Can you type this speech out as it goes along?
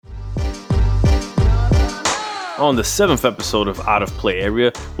On the 7th episode of Out of Play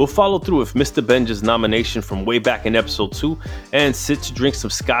Area, we'll follow through with Mr. Benja's nomination from way back in episode 2 and sit to drink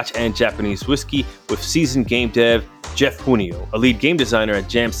some scotch and Japanese whiskey with seasoned game dev Jeff Junio, a lead game designer at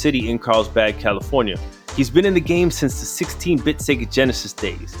Jam City in Carlsbad, California. He's been in the game since the 16-bit Sega Genesis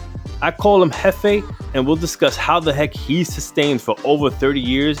days. I call him Jefe, and we'll discuss how the heck he's sustained for over 30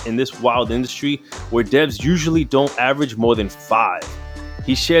 years in this wild industry where devs usually don't average more than 5.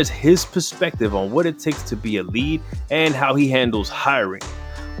 He shares his perspective on what it takes to be a lead and how he handles hiring.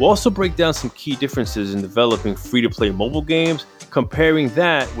 We'll also break down some key differences in developing free-to-play mobile games, comparing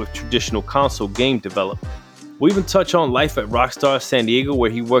that with traditional console game development. We'll even touch on life at Rockstar San Diego,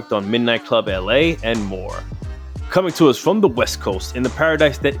 where he worked on Midnight Club LA, and more. Coming to us from the West Coast, in the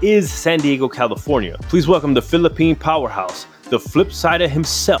paradise that is San Diego, California, please welcome the Philippine powerhouse, the Flipsider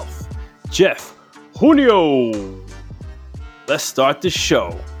himself, Jeff Junio. Let's start the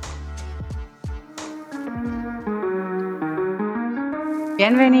show.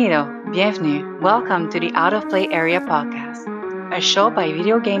 Bienvenue, welcome to the Out of Play Area podcast, a show by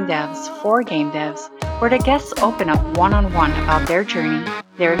video game devs for game devs, where the guests open up one-on-one about their journey,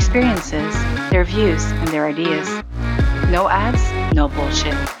 their experiences, their views, and their ideas. No ads, no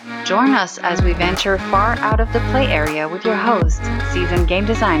bullshit. Join us as we venture far out of the play area with your host, seasoned game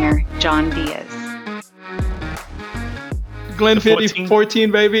designer John Diaz. Glen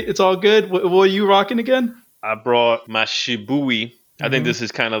 14, baby. It's all good. What are you rocking again? I brought my Shibui. I think this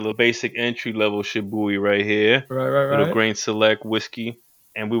is kind of the basic entry-level Shibui right here. Right. Little Grain Select whiskey.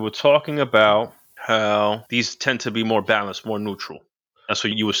 And we were talking about how these tend to be more balanced, more neutral. That's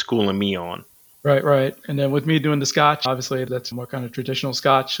what you were schooling me on. Right. And then with me doing the scotch, obviously that's more kind of traditional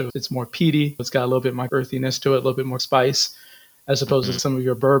scotch. So it's more peaty. It's got a little bit more earthiness to it, a little bit more spice, as opposed to some of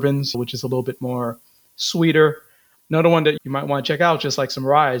your bourbons, which is a little bit more sweeter. Another one that you might want to check out, just like some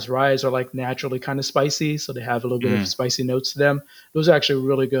ryes. Ryes are like naturally kind of spicy, so they have a little bit of spicy notes to them. Those are actually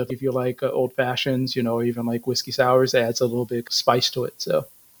really good if you like old fashions, or even like whiskey sours. It adds a little bit of spice to it. So,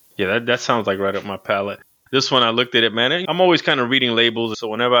 yeah, that sounds like right up my palate. This one, I looked at it, man. I'm always kind of reading labels, so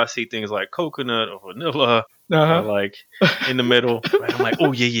whenever I see things like coconut or vanilla, or like in the middle, right, I'm like,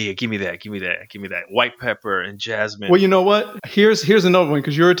 oh yeah, give me that white pepper and jasmine. Well, you know what? Here's another one,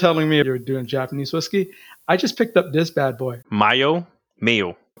 because you were telling me you're doing Japanese whiskey. I just picked up this bad boy. Mayo.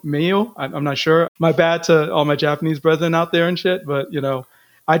 I'm not sure. My bad to all my Japanese brethren out there and shit, but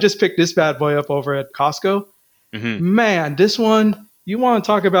I just picked this bad boy up over at Costco. Man, this one, you want to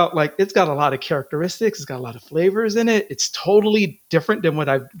talk about, like, it's got a lot of characteristics. It's got a lot of flavors in it. It's totally different than what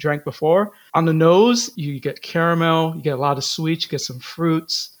I've drank before. On the nose, you get caramel, you get a lot of sweets, you get some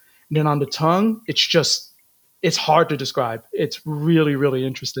fruits. And then on the tongue, it's hard to describe. It's really, really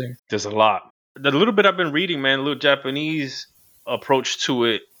interesting. There's a lot. The little bit I've been reading, man, a little Japanese approach to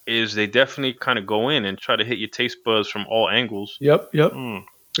it is they definitely kind of go in and try to hit your taste buds from all angles. Yep,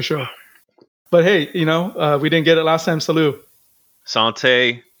 for sure. But hey, we didn't get it last time. Salud.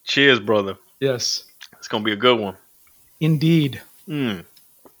 Santé. Cheers, brother. Yes. It's going to be a good one. Indeed.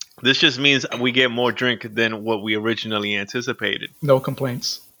 This just means we get more drink than what we originally anticipated. No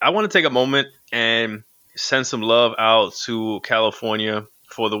complaints. I want to take a moment and send some love out to California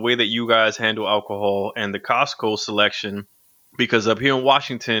for the way that you guys handle alcohol and the Costco selection, because up here in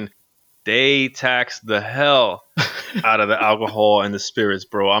Washington, they tax the hell out of the alcohol and the spirits,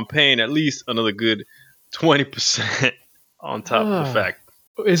 bro. I'm paying at least another good 20% on top of the fact.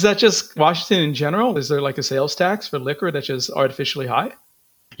 Is that just Washington in general? Is there like a sales tax for liquor that's just artificially high?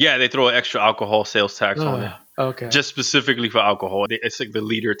 Yeah, they throw an extra alcohol sales tax on it. Okay. Just specifically for alcohol. It's like the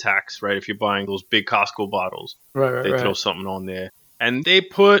liter tax, right? If you're buying those big Costco bottles, they throw something on there. And they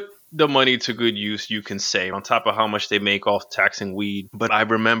put the money to good use, you can say, on top of how much they make off taxing weed. But I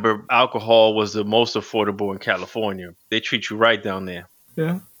remember alcohol was the most affordable in California. They treat you right down there.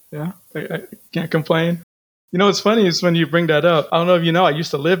 Yeah. I can't complain. What's funny is when you bring that up, I don't know if you know, I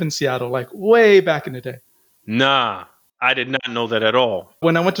used to live in Seattle, like way back in the day. Nah, I did not know that at all.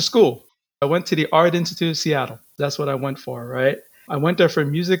 When I went to school, I went to the Art Institute of Seattle. That's what I went for, right? I went there for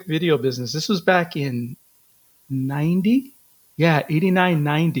music video business. This was back in 90? Yeah, 89,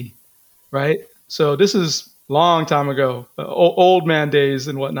 90, right? So this is long time ago, old man days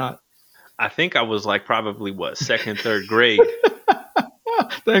and whatnot. I think I was like probably, second, third grade.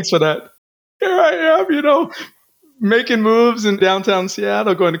 Thanks for that. Here I am, making moves in downtown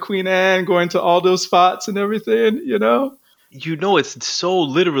Seattle, going to Queen Anne, going to all those spots and everything, It's so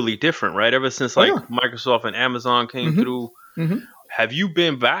literally different, right? Ever since Microsoft and Amazon came through. Have you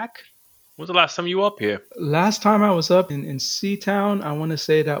been back? When's the last time you were up here? Last time I was up in Seatown, I want to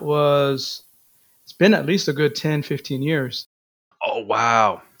say it's been at least a good 10, 15 years. Oh,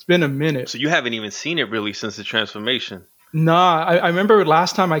 wow. It's been a minute. So you haven't even seen it really since the transformation. Nah, I remember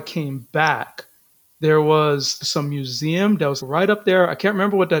last time I came back, there was some museum that was right up there. I can't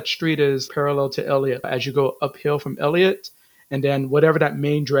remember what that street is parallel to Elliott. As you go uphill from Elliott, and then whatever that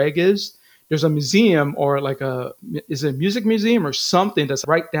main drag is, there's a museum or is it a music museum or something that's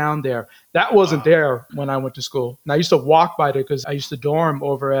right down there. That wasn't there when I went to school. And I used to walk by there because I used to dorm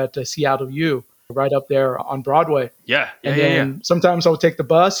over at Seattle U, right up there on Broadway. Yeah. And then sometimes I would take the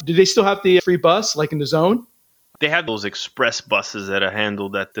bus. Do they still have the free bus like in the zone? They have those express buses that are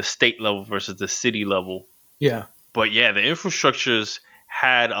handled at the state level versus the city level. Yeah. But yeah, the infrastructure's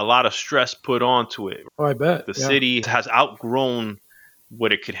had a lot of stress put onto it. Oh, I bet. The city has outgrown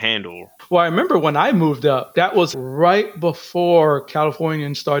what it could handle. Well, I remember when I moved up, that was right before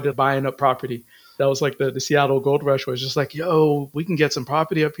Californians started buying up property. That was like the Seattle Gold Rush was just like, yo, we can get some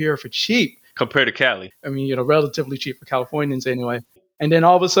property up here for cheap. Compared to Cali. I mean, relatively cheap for Californians anyway. And then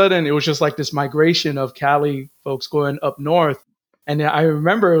all of a sudden, it was just like this migration of Cali folks going up north. And then I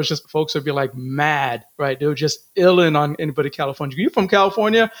remember it was just folks would be like mad, right? They were just illing on anybody California. You from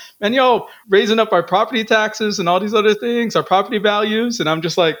California? Man, raising up our property taxes and all these other things, our property values. And I'm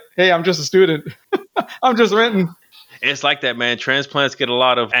just like, hey, I'm just a student. I'm just renting. It's like that, man. Transplants get a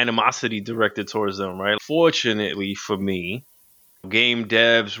lot of animosity directed towards them, right? Fortunately for me, game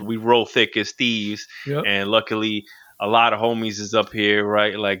devs, we roll thick as thieves. Yep. And luckily, a lot of homies is up here,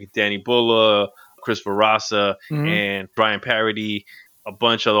 right? Like Danny Bulla, Chris Barassa, and Brian Parody, a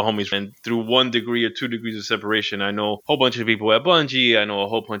bunch of other homies. And through 1 degree or 2 degrees of separation, I know a whole bunch of people at Bungie. I know a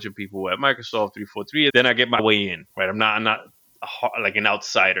whole bunch of people at Microsoft 343. Then I get my way in, right? I'm not like an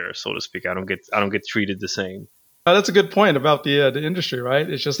outsider, so to speak. I don't get treated the same. That's a good point about the industry, right?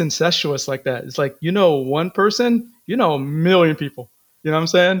 It's just incestuous like that. It's like, one person, a million people. You know what I'm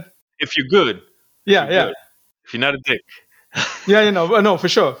saying? If you're good. Yeah. Good. If you're not a dick. Yeah, no, for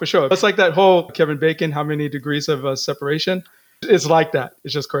sure. It's like that whole Kevin Bacon, how many degrees of separation? It's like that.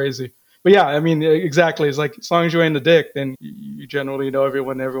 It's just crazy. But yeah, I mean, exactly. It's like, as long as you ain't a dick, then you generally know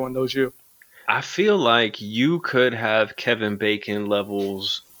everyone knows you. I feel like you could have Kevin Bacon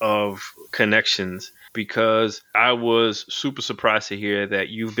levels of connections, because I was super surprised to hear that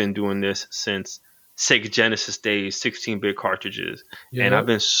you've been doing this since Sega Genesis days, 16-bit cartridges. Yeah. And I've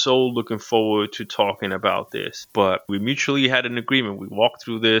been so looking forward to talking about this. But we mutually had an agreement. We walked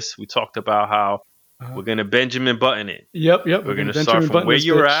through this. We talked about how we're going to Benjamin Button it. Yep. We're going to start from where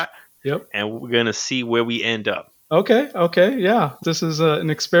you're at. Yep. And we're going to see where we end up. Okay. Yeah. This is an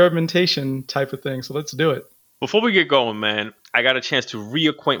experimentation type of thing. So let's do it. Before we get going, man, I got a chance to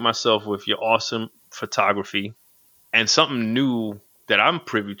reacquaint myself with your awesome photography, and something new that I'm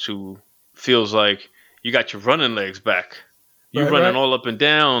privy to feels like you got your running legs back. You're running all up and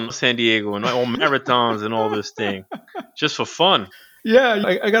down San Diego and all marathons and all this thing just for fun.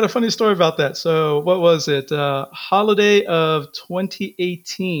 Yeah, I got a funny story about that. So what was it? Holiday of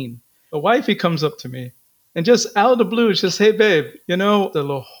 2018. The wifey comes up to me and just out of the blue, she says, hey, babe, the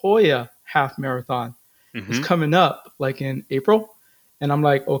La Jolla half marathon is coming up like in April. And I'm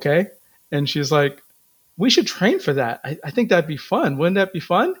like, okay. And she's like, we should train for that. I think that'd be fun. Wouldn't that be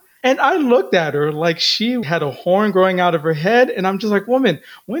fun? And I looked at her like she had a horn growing out of her head. And I'm just like, woman,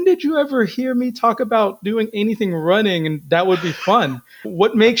 when did you ever hear me talk about doing anything running and that would be fun?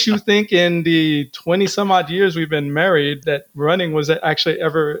 What makes you think in the 20 some odd years we've been married that running was actually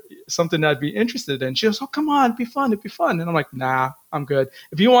ever something I'd be interested in? She goes, oh, come on, it'd be fun. And I'm like, nah, I'm good.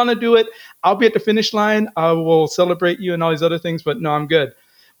 If you want to do it, I'll be at the finish line. I will celebrate you and all these other things. But no, I'm good.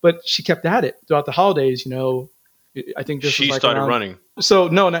 But she kept at it throughout the holidays, I think this she was like started running. So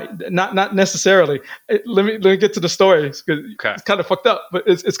no, not necessarily. Let me get to the story because it's kind of fucked up, but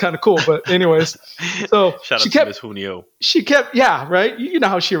it's kind of cool. But anyways, so shout out to Miss Junio. She kept, yeah, right. You know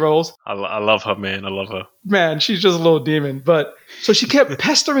how she rolls. I love her, man. I love her. Man, she's just a little demon. But so she kept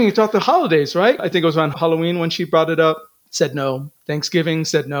pestering me throughout the holidays, right? I think it was around Halloween when she brought it up. Said no. Thanksgiving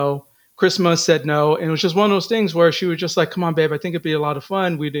said no. Christmas said no. And it was just one of those things where she was just like, come on, babe, I think it'd be a lot of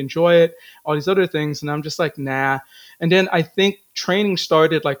fun. We'd enjoy it. All these other things. And I'm just like, nah. And then I think training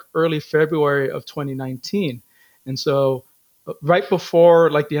started like early February of 2019. And so right before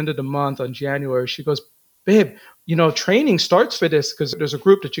like the end of the month on January, she goes, babe, training starts for this because there's a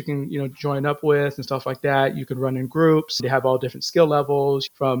group that you can, join up with and stuff like that. You can run in groups. They have all different skill levels,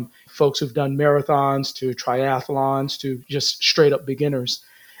 from folks who've done marathons to triathlons to just straight up beginners.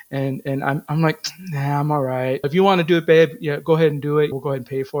 And I'm like, nah, I'm all right. If you want to do it, babe, yeah, go ahead and do it. We'll go ahead and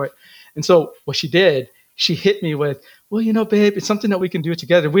pay for it. And so what she did, she hit me with, well, babe, it's something that we can do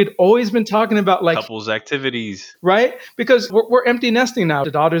together. We'd always been talking about like couples activities, right? Because we're empty nesting now.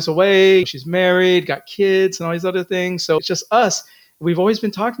 The daughter's away. She's married, got kids and all these other things. So it's just us. we've always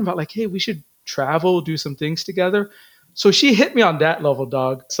been talking about like, hey, we should travel, do some things together. So she hit me on that level,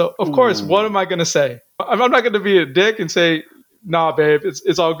 dog. So of course, what am I going to say? I'm not going to be a dick and say, nah, babe,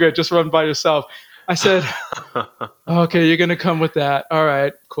 it's all good. Just run by yourself. I said, okay, you're going to come with that. All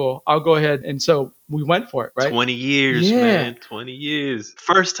right, cool. I'll go ahead. And so we went for it, right? 20 years, man. 20 years.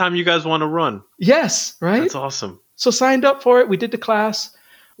 First time you guys want to run. Yes, right? That's awesome. So signed up for it. We did the class.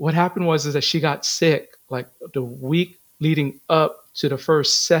 What happened is that she got sick like the week leading up to the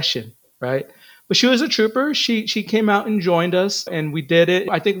first session, right? But she was a trooper. She came out and joined us, and we did it.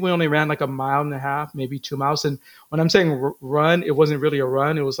 I think we only ran like 1.5 miles, maybe 2 miles. And when I'm saying run, it wasn't really a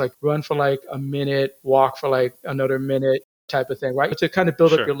run. It was like run for like a minute, walk for like another minute type of thing, right? To kind of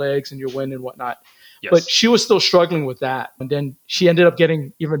build up your legs and your wind and whatnot. Yes. But she was still struggling with that. And then she ended up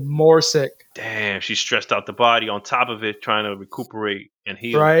getting even more sick. Damn, she stressed out the body on top of it, trying to recuperate and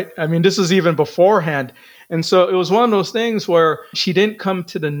heal. Right? I mean, this is even beforehand. And so it was one of those things where she didn't come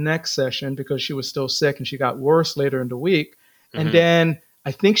to the next session because she was still sick and she got worse later in the week. And then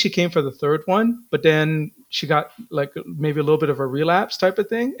I think she came for the third one, but then she got like maybe a little bit of a relapse type of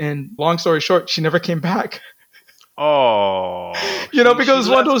thing. And long story short, she never came back. Oh, because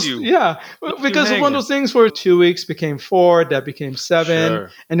one of those, because one of those things where 2 weeks became 4, that became 7.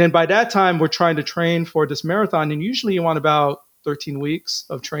 Sure. And then by that time, we're trying to train for this marathon. And usually you want about 13 weeks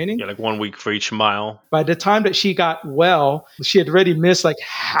of training. Yeah, like 1 week for each mile. By the time that she got well, she had already missed like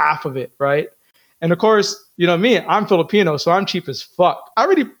half of it, right? And of course, me, I'm Filipino, so I'm cheap as fuck. I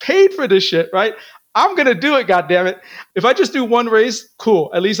already paid for this shit, right? I'm going to do it, goddammit. If I just do one race,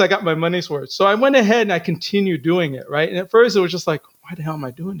 cool. At least I got my money's worth. So I went ahead and I continued doing it, right? And at first it was just like, why the hell am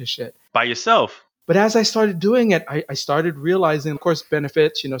I doing this shit? By yourself. But as I started doing it, I started realizing, of course,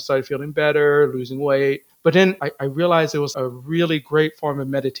 benefits, started feeling better, losing weight. But then I realized it was a really great form of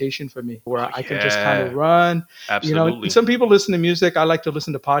meditation for me where I can just kind of run. Absolutely. Some people listen to music. I like to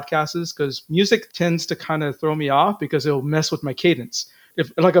listen to podcasts because music tends to kind of throw me off because it'll mess with my cadence. If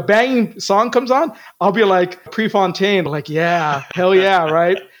like a banging song comes on, I'll be like Prefontaine, like, yeah, hell yeah,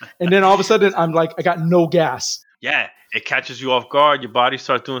 right? And then all of a sudden, I'm like, I got no gas. Yeah, it catches you off guard. Your body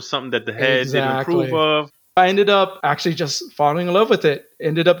starts doing something that the head didn't approve of. I ended up actually just falling in love with it.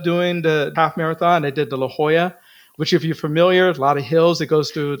 Ended up doing the half marathon. I did the La Jolla, which if you're familiar, a lot of hills. It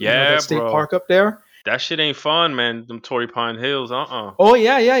goes through that state park up there. That shit ain't fun, man. Them Torrey Pine Hills, Oh,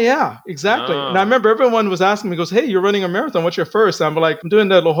 yeah. Exactly. And I remember everyone was asking me, goes, hey, you're running a marathon. What's your first? And I'm like, I'm doing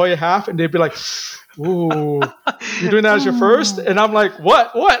the La Jolla half. And they'd be like, ooh, you're doing that as your first? And I'm like,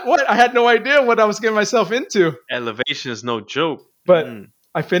 what? I had no idea what I was getting myself into. Elevation is no joke. But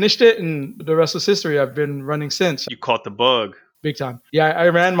I finished it, and the rest is history. I've been running since. You caught the bug. Big time. Yeah, I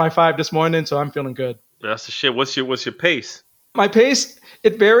ran my 5 this morning, so I'm feeling good. That's the shit. What's your pace? My pace,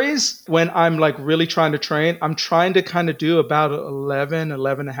 it varies when I'm like really trying to train. I'm trying to kind of do about 11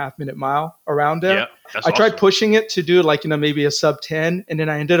 and a half minute mile around there. Yeah, I tried pushing it to do like, maybe a sub 10. And then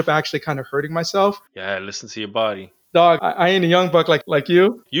I ended up actually kind of hurting myself. Yeah, listen to your body. Dog, I ain't a young buck like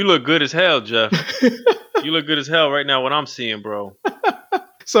you. You look good as hell, Jeff. You look good as hell right now, what I'm seeing, bro.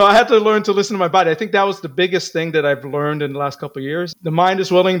 So I had to learn to listen to my body. I think that was the biggest thing that I've learned in the last couple of years. The mind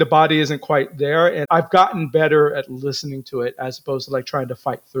is willing, the body isn't quite there. And I've gotten better at listening to it as opposed to like trying to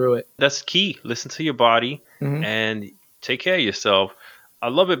fight through it. That's key. Listen to your body and take care of yourself. I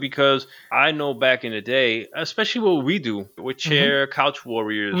love it because I know back in the day, especially what we do, we're couch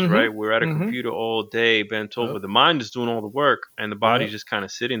warriors, right? We're at a computer all day, bent over. The mind is doing all the work and the body's just kind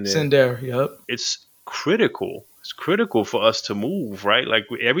of sitting there. Sitting there, yep. It's critical. It's critical for us to move, right? Like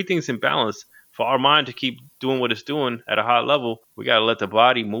everything's in balance. For our mind to keep doing what it's doing at a high level, we got to let the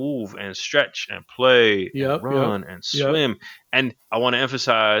body move and stretch and play and run and swim. And I want to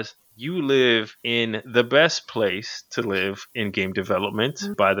emphasize, you live in the best place to live in game development,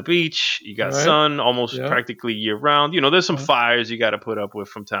 by the beach. You got sun almost practically year round. There's some fires you got to put up with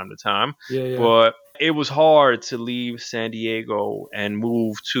from time to time. But it was hard to leave San Diego and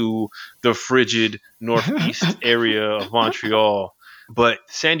move to the frigid northeast area of Montreal. But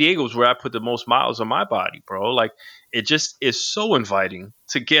San Diego is where I put the most miles on my body, bro. Like, it just is so inviting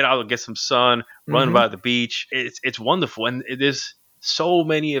to get out and get some sun, run by the beach. It's wonderful. And there's so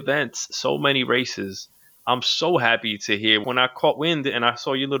many events, so many races. I'm so happy to hear when I caught wind and I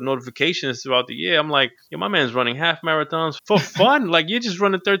saw your little notifications throughout the year. I'm like, my man's running half marathons for fun. Like, you're just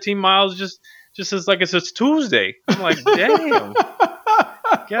running 13 miles just as like it's Tuesday. I'm like, damn.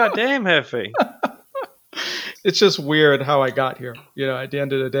 God damn, Jefe. It's just weird how I got here. At the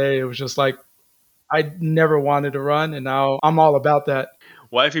end of the day, it was just like, I never wanted to run, and now I'm all about that.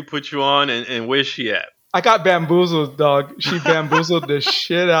 Wifey put you on, and where's she at? I got bamboozled, dog. She bamboozled the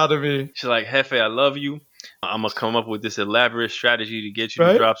shit out of me. She's like, Jefe, I love you. I'm gonna come up with this elaborate strategy to get you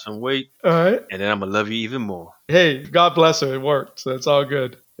to Right? drop some weight, All right. and then I'm gonna love you even more. Hey, God bless her. It worked. So it's all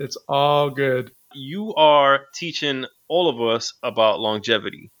good. It's all good. You are teaching all of us about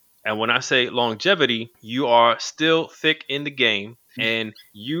longevity. And when I say longevity, you are still thick in the game and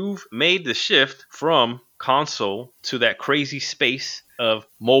you've made the shift from console to that crazy space of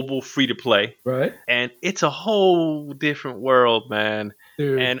mobile free to play. Right? And it's a whole different world, man.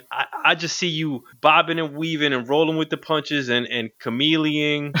 Dude. And I just see you bobbing and weaving and rolling with the punches and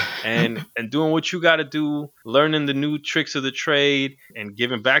chameleoning and doing what you got to do, learning the new tricks of the trade and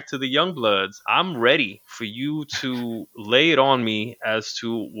giving back to the young bloods. I'm ready for you to lay it on me as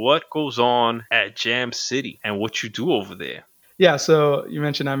to what goes on at Jam City and what you do over there. Yeah, so you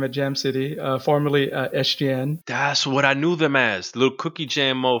mentioned I'm at Jam City, formerly SGN. That's what I knew them as. Little cookie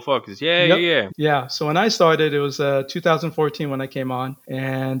jam motherfuckers. Yeah, Yep. yeah. Yeah, so when I started, it was 2014 when I came on,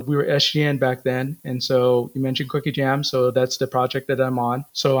 and we were SGN back then. And so you mentioned Cookie Jam, so that's the project that I'm on.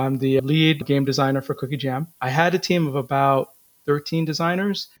 So I'm the lead game designer for Cookie Jam. I had a team of about 13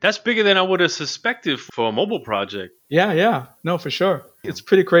 designers. That's bigger than I would have suspected for a mobile project. Yeah. No, for sure. It's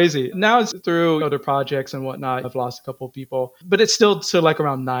pretty crazy. Now it's through other projects and whatnot. I've lost a couple of people, but it's still like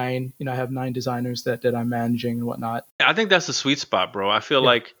around 9. I have 9 designers that I'm managing and whatnot. I think that's the sweet spot, bro. I feel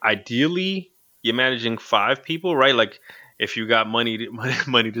like ideally you're managing 5 people, right? Like if you got money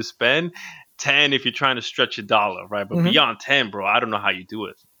to spend, 10 if you're trying to stretch a dollar, right? But beyond 10, bro, I don't know how you do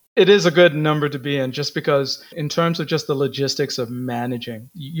it. It is a good number to be in just because in terms of just the logistics of managing,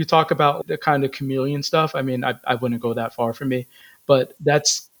 you talk about the kind of chameleon stuff. I mean, I wouldn't go that far for me, but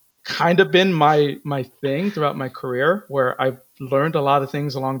that's kind of been my thing throughout my career where I've learned a lot of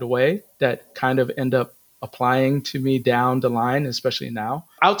things along the way that kind of end up applying to me down the line, especially now.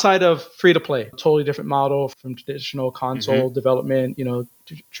 Outside of free to play, totally different model from traditional console development,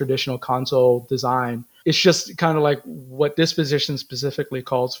 traditional console design. It's just kind of like what this position specifically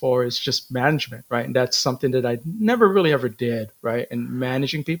calls for is just management, right? And that's something that I never really ever did, right? And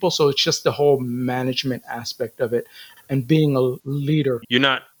managing people. So it's just the whole management aspect of it and being a leader. You're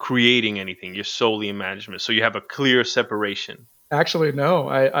not creating anything. You're solely in management. So you have a clear separation. Actually, no,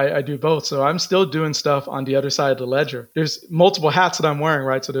 I do both. So I'm still doing stuff on the other side of the ledger. There's multiple hats that I'm wearing,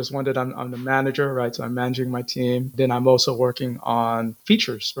 right? So there's one that I'm the manager, right? So I'm managing my team. Then I'm also working on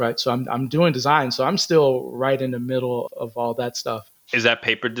features, right? So I'm doing design. So I'm still right in the middle of all that stuff. Is that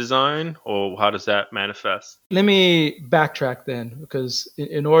paper design or how does that manifest? Let me backtrack then, because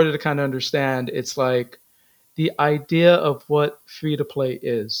in order to kind of understand, it's like the idea of what free to play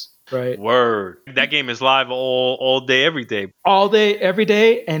is. Right. Word. That game is live all day, every day. All day, every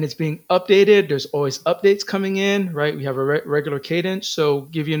day, and it's being updated. There's always updates coming in, right? We have a regular cadence. So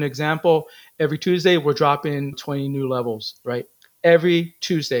give you an example. Every Tuesday, we're dropping 20 new levels, right? Every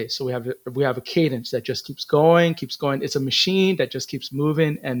Tuesday. So we have a cadence that just keeps going. It's a machine that just keeps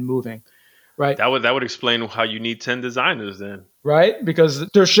moving and moving, right? That would explain how you need 10 designers then. Right? Because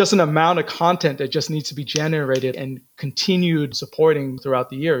there's just an amount of content that just needs to be generated and continued supporting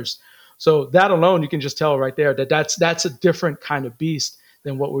throughout the years. So that alone, you can just tell right there that that's a different kind of beast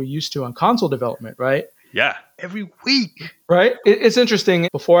than what we're used to on console development, right? Yeah, every week. Right? It's interesting.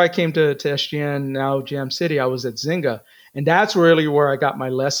 Before I came to SGN, now Jam City, I was at Zynga. And that's really where I got my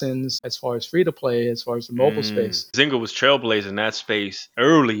lessons as far as free to play, as far as the mobile space. Zynga was trailblazing that space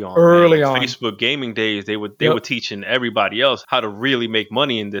early on. Facebook gaming days, they were teaching everybody else how to really make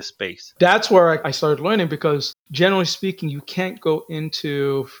money in this space. That's where I started learning because generally speaking, you can't go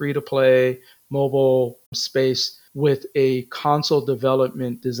into free to play mobile space with a console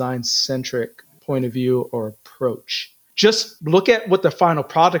development design centric point of view or approach. Just look at what the final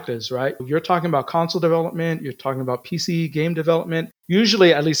product is, right? You're talking about console development. You're talking about PC game development.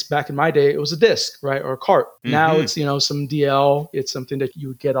 Usually, at least back in my day, it was a disc, right? Or a cart. Now it's, some DL. It's something that you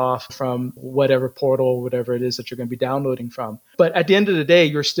would get off from whatever portal, whatever it is that you're going to be downloading from. But at the end of the day,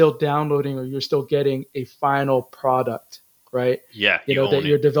 you're still downloading or you're still getting a final product, right? Yeah. That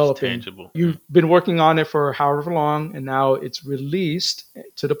you're developing. It's tangible. You've been working on it for however long, and now it's released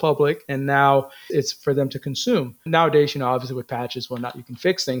to the public, and now it's for them to consume. Nowadays, obviously with patches, whatnot, you can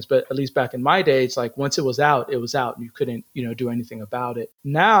fix things, but at least back in my day, it's like once it was out, and you couldn't, do anything about it.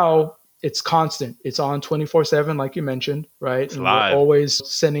 Now it's constant. It's on 24/7, like you mentioned, right? It's and live. We're always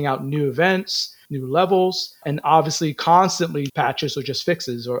sending out new events, new levels, and obviously constantly patches or just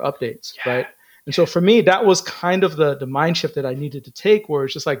fixes or updates, right? And so for me, that was kind of the mind shift that I needed to take, where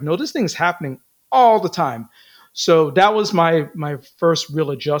it's just like, no, this thing's happening all the time. So that was my first real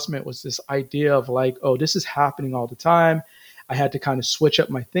adjustment, was this idea of like, oh, this is happening all the time. I had to kind of switch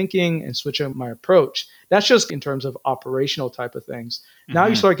up my thinking and switch up my approach. That's just in terms of operational type of things. Now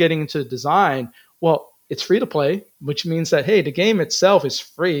you start getting into design. Well, It's free to play, which means that, hey, the game itself is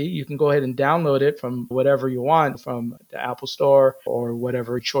free. You can go ahead and download it from whatever you want, from the Apple Store or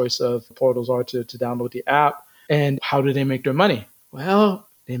whatever choice of portals are to download the app. And how do they make their money? Well,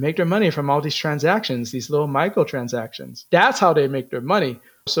 they make their money from all these transactions, these little microtransactions. That's how they make their money.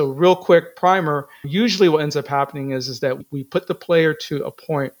 So real quick primer, usually what ends up happening is that we put the player to a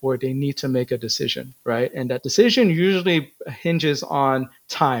point where they need to make a decision, right? And that decision usually hinges on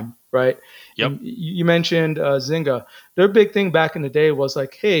time, right? Yep. You mentioned Zynga. Their big thing back in the day was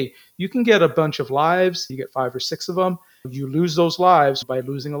like, hey, you can get a bunch of lives. You get 5 or 6 of them. You lose those lives by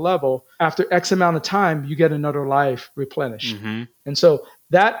losing a level. After X amount of time, you get another life replenished. Mm-hmm. And so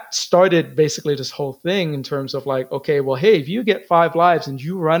that started basically this whole thing in terms of like, okay, well, hey, if you get 5 lives and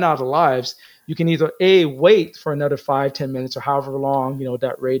you run out of lives, you can either A, wait for another 5-10 minutes or however long,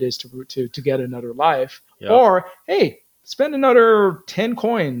 that rate is to get another life. Yep. Or, hey, spend another 10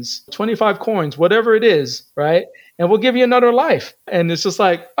 coins, 25 coins, whatever it is, right? And we'll give you another life. And it's just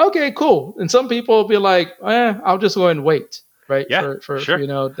like, okay, cool. And some people will be like, I'll just go and wait, right? Yeah, for sure.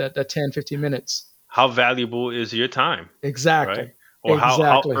 that 10, 15 minutes. How valuable is your time? Exactly. Right? Or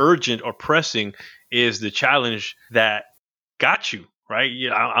exactly. how urgent or pressing is the challenge that got you, right?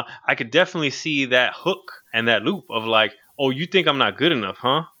 I could definitely see that hook and that loop of like, oh, you think I'm not good enough, huh?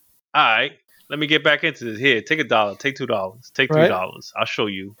 All right. Let me get back into this. Here, take $1, take $2, take $3. Right. I'll show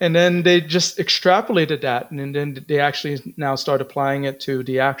you. And then they just extrapolated that. And then they actually now start applying it to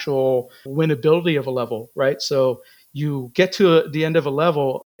the actual winnability of a level, right? So you get to the end of a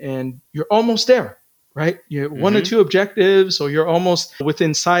level and you're almost there, right? You have 1 or 2 objectives, or you're almost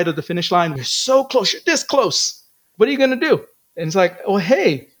within sight of the finish line. You're so close. You're this close. What are you going to do? And it's like, oh,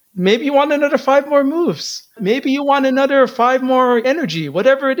 hey, maybe you want another 5 more moves. Maybe you want another 5 more energy,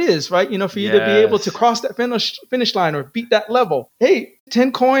 whatever it is, right? For you to be able to cross that finish line or beat that level. Hey,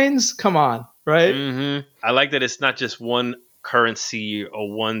 10 coins, come on, right? Mm-hmm. I like that it's not just one currency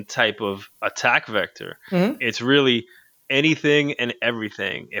or one type of attack vector. Mm-hmm. It's really anything and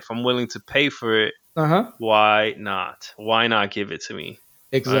everything. If I'm willing to pay for it, why not? Why not give it to me?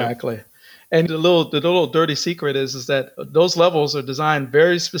 Exactly. Right? And the little dirty secret is that those levels are designed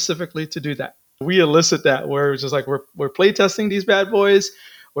very specifically to do that. We elicit that where it's just like we're play testing these bad boys.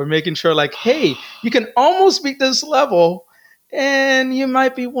 We're making sure like, hey, you can almost beat this level and you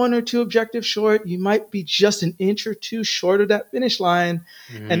might be 1 or 2 objectives short. You might be just an inch or 2 short of that finish line.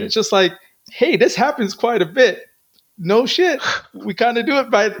 Mm-hmm. And it's just like, hey, this happens quite a bit. No shit. We kind of do it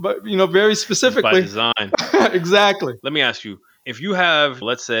by very specifically. By design. Exactly. Let me ask you. If you have,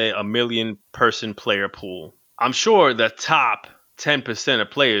 let's say, a 1 million person player pool, I'm sure the top 10%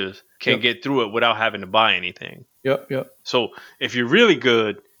 of players can get through it without having to buy anything. Yep. So if you're really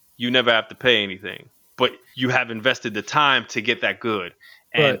good, you never have to pay anything. But you have invested the time to get that good.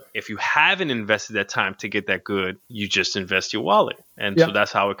 And if you haven't invested that time to get that good, you just invest your wallet. And so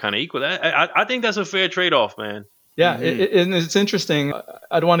that's how it kind of equals. I think that's a fair trade-off, man. Yeah, and it's interesting.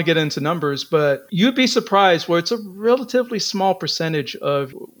 I don't want to get into numbers, but you'd be surprised where it's a relatively small percentage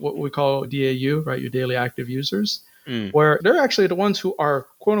of what we call DAU, right? Your daily active users, where they're actually the ones who are,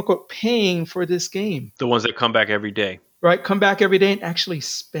 quote unquote, paying for this game. The ones that come back every day. Right, come back every day and actually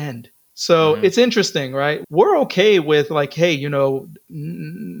spend. So it's interesting, right? We're okay with like, hey,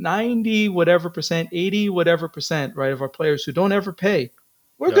 90 whatever percent, 80 whatever percent, right, of our players who don't ever pay.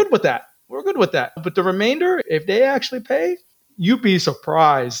 We're good with that. We're good with that. But the remainder, if they actually pay, you'd be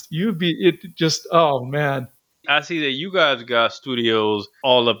surprised. Oh, man. I see that you guys got studios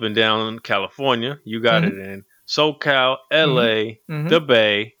all up and down California. You got it in SoCal, LA, the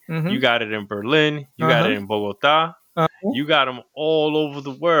Bay. You got it in Berlin. You got it in Bogota. You got them all over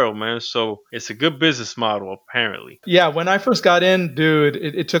the world, man. So it's a good business model, apparently. Yeah, when I first got in, dude,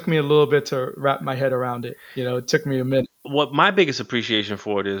 it took me a little bit to wrap my head around it. It took me a minute. What my biggest appreciation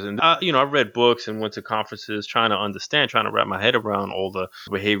for it is, and I read books and went to conferences trying to wrap my head around all the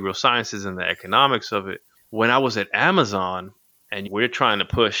behavioral sciences and the economics of it. When I was at Amazon and we're trying to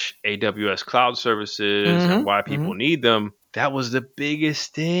push AWS cloud services and why people need them, that was the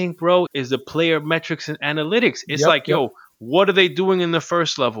biggest thing, bro, is the player metrics and analytics. It's what are they doing in the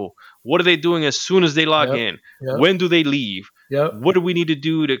first level? What are they doing as soon as they log in? When do they leave? What do we need to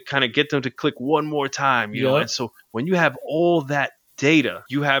do to kind of get them to click one more time? You know, and so when you have all that data,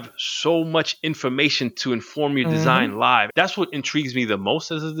 you have so much information to inform your design live. That's what intrigues me the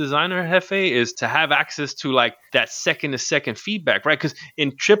most as a designer, Jefe, is to have access to like that second to second feedback, right? Because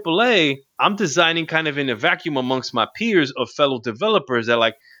in AAA, I'm designing kind of in a vacuum amongst my peers of fellow developers that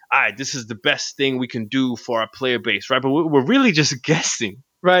like, all right, this is the best thing we can do for our player base, right? But we're really just guessing.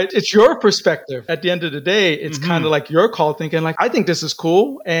 right? It's your perspective. At the end of the day, it's kind of like your call thinking like, I think this is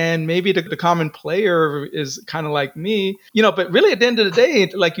cool. And maybe the common player is kind of like me, but really at the end of the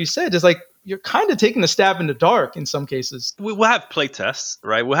day, like you said, it's like, you're kind of taking a stab in the dark in some cases. We'll have play tests,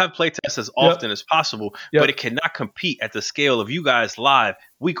 right? We'll have play tests as often as possible, but it cannot compete at the scale of you guys live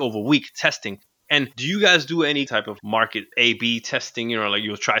week over week testing. And do you guys do any type of market A/B testing? Like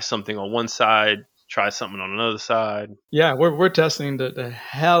you'll try something on one side, try something on another side. Yeah, we're testing the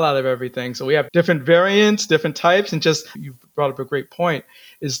hell out of everything. So we have different variants, different types, and just you brought up a great point,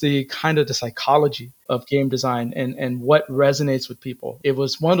 is the kind of the psychology of game design and what resonates with people. It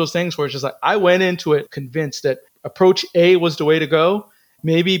was one of those things where it's just like I went into it convinced that approach A was the way to go,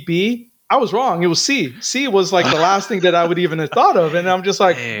 maybe B. I was wrong. It was C. C was like the last thing that I would even have thought of. And I'm just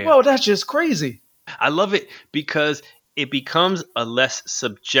like, whoa, that's just crazy. I love it because it becomes a less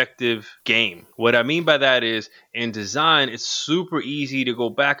subjective game. What I mean by that is in design, it's super easy to go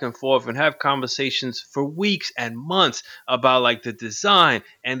back and forth and have conversations for weeks and months about like the design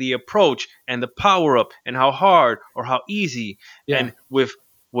and the approach and the power up and how hard or how easy. Yeah. And with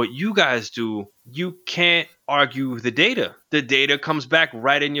what you guys do, you can't argue the data. The data comes back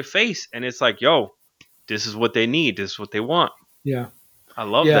right in your face. And it's like, yo, this is what they need. This is what they want. Yeah. I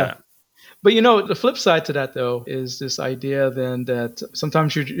love that. But, the flip side to that, though, is this idea then that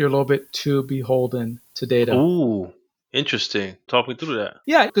sometimes you're a little bit too beholden to data. Ooh, interesting. Talk me through that.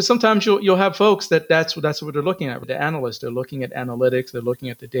 Yeah, because sometimes you'll have folks that's what they're looking at. The analysts, they're looking at analytics, they're looking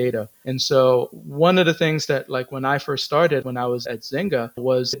at the data. And so one of the things that, like when I first started, when I was at Zynga,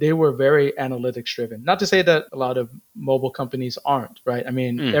 was they were very analytics driven. Not to say that a lot of mobile companies aren't, right? I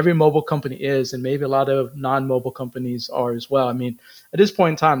mean, every mobile company is, and maybe a lot of non-mobile companies are as well. I mean, at this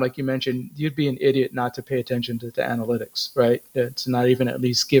point in time, like you mentioned, you'd be an idiot not to pay attention to the analytics, right? To not even at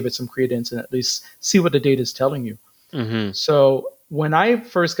least give it some credence and at least see what the data is telling you. Mm-hmm. So when I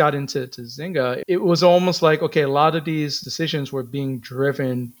first got into Zynga, it was almost like, okay, a lot of these decisions were being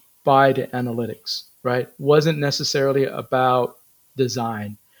driven by the analytics, right? Wasn't necessarily about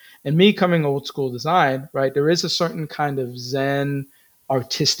design. And me coming old school design, right? There is a certain kind of Zen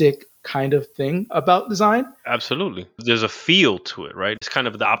artistic kind of thing about design. Absolutely. There's a feel to it, right? It's kind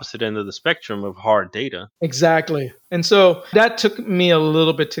of the opposite end of the spectrum of hard data. Exactly. And so that took me a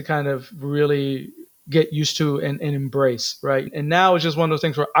little bit to kind of really get used to and embrace, right? And now it's just one of those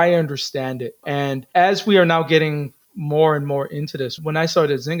things where I understand it. And as we are now getting more and more into this, when I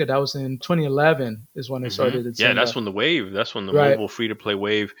started Zynga, that was in 2011 is when I started at Zynga. Yeah, that's when the mobile free-to-play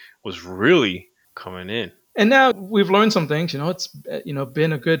wave was really coming in. And now we've learned some things, it's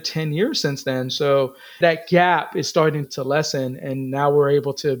been a good 10 years since then. So that gap is starting to lessen. And now we're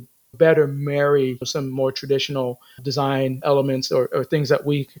able to better marry some more traditional design elements or things that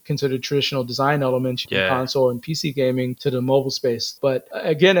we consider traditional design elements in console and PC gaming to the mobile space. But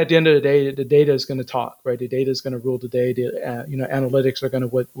again, at the end of the day, the data is going to talk, right? The data is going to rule the day. The, analytics are going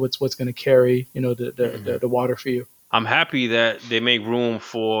to what's going to carry, the water for you. I'm happy that they make room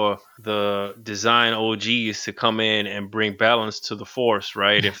for the design OGs to come in and bring balance to the force,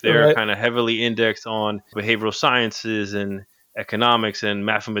 right? If they're kind of heavily indexed on behavioral sciences and economics and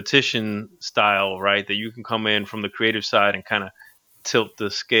mathematician style, right? That you can come in from the creative side and kind of tilt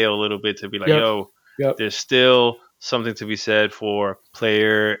the scale a little bit to be like, there's still something to be said for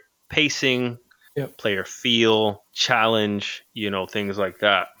player pacing, player feel, challenge, things like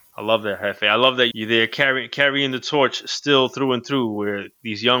that. I love that, Jefe. I love that you're there carrying the torch still through and through, where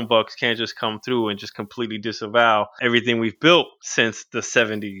these young bucks can't just come through and just completely disavow everything we've built since the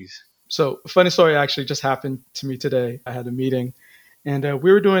 70s. So a funny story actually just happened to me today. I had a meeting and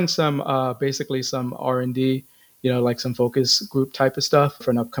we were doing some basically some R&D, like some focus group type of stuff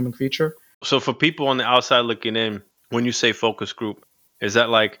for an upcoming feature. So for people on the outside looking in, when you say focus group, is that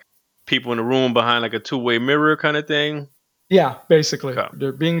like people in the room behind like a two-way mirror kind of thing? Yeah, basically. Okay.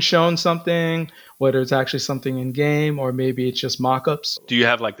 They're being shown something, whether it's actually something in game or maybe it's just mock-ups. Do you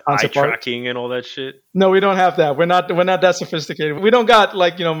have like the eye tracking and all that shit? No, we don't have that. We're not that sophisticated. We don't got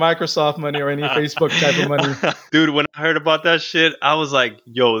like, Microsoft money or any Facebook type of money. Dude, when I heard about that shit, I was like,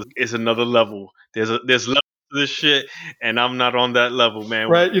 yo, it's another level. There's level to this shit and I'm not on that level, man.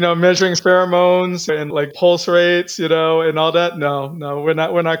 Right, measuring pheromones and like pulse rates, and all that. No, we're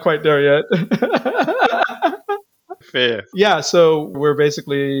not quite there yet. Fair. Yeah, so we're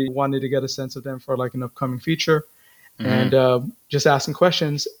basically wanting to get a sense of them for like an upcoming feature and just asking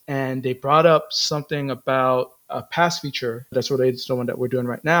questions. And they brought up something about a past feature that's related to the one that we're doing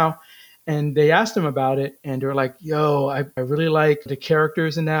right now. And they asked them about it and they're like, yo, I really like the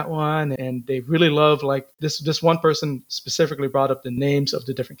characters in that one. And they really love like this one person specifically brought up the names of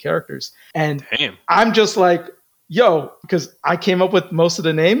the different characters. And I'm just like, Yo, because I came up with most of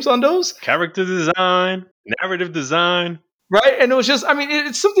the names on those. Character design, narrative design. Right. And it was just, I mean,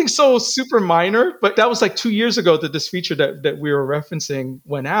 it's something so super minor, but that was like 2 years ago that this feature that we were referencing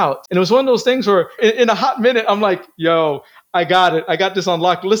went out. And it was one of those things where in a hot minute, I'm like, yo, I got it. I got this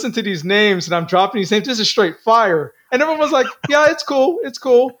unlocked. Listen to these names and I'm dropping these names. This is straight fire. And everyone was like, yeah, it's cool. It's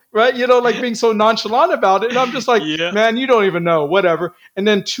cool. Right. You know, like being so nonchalant about it. And I'm just like, man, you don't even know, whatever. And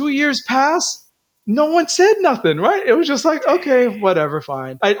then 2 years pass. No one said nothing, right? It was just like, okay, whatever,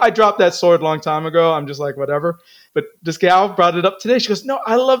 fine. I dropped that sword a long time ago. I'm just like, whatever. But this gal brought it up today. She goes, no,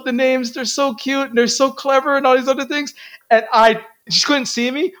 I love the names. They're so cute and they're so clever and all these other things. And she couldn't see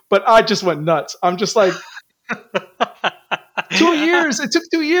me, but I just went nuts. I'm just like, 2 years. It took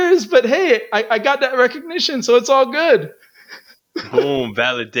 2 years, but hey, I got that recognition, so it's all good. Boom,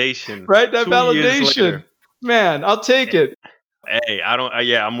 validation. Right? That validation. Man, I'll take it. Hey,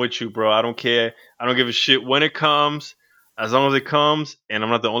 I'm with you, bro. I don't care. I don't give a shit when it comes. As long as it comes and I'm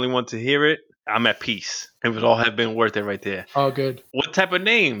not the only one to hear it, I'm at peace. It would all have been worth it right there. All good. What type of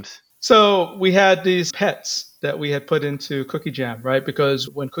names? So we had these pets that we had put into Cookie Jam, right? Because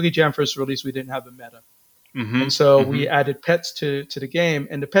when Cookie Jam first released, we didn't have a meta. Mm-hmm. And so we added pets to the game,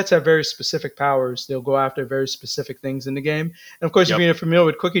 and the pets have very specific powers. They'll go after very specific things in the game. And of course, if you're familiar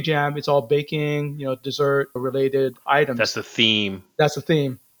with Cookie Jam, it's all baking, dessert related items. That's the theme.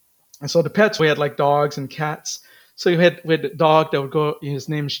 And so the pets, we had like dogs and cats. So we had a dog that would go, his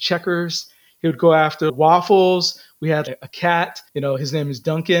name is Checkers. He would go after waffles. We had a cat, his name is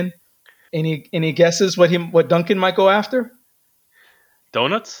Duncan. Any guesses what Duncan might go after?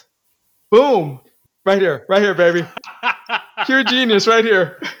 Donuts? Boom. Right here, baby. Pure genius right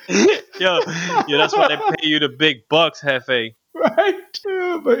here. Yo, that's why they pay you the big bucks, Hefe. Right?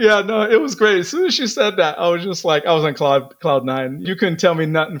 Yeah, but yeah, no, it was great. As soon as she said that, I was just like, I was on cloud nine. You couldn't tell me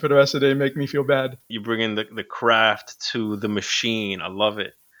nothing for the rest of the day, make me feel bad. You bring in the craft to the machine. I love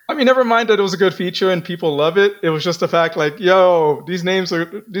it. I mean, never mind that it was a good feature and people love it. It was just the fact like, yo, these names are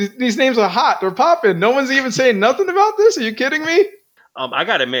hot. They're popping. No one's even saying nothing about this. Are you kidding me? I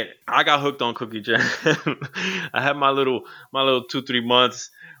gotta admit, I got hooked on Cookie Jam. I had my little 2-3 months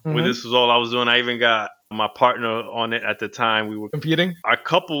when this was all I was doing. I even got my partner on it at the time. We were competing. Our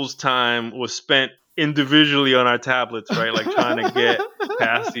couple's time was spent individually on our tablets, right? Like trying to get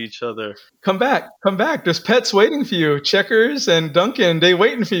past each other. Come back. There's pets waiting for you. Checkers and Duncan, they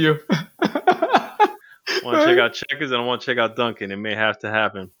waiting for you. I want to check out Checkers and I want to check out Duncan. It may have to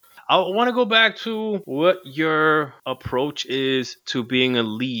happen. I want to go back to what your approach is to being a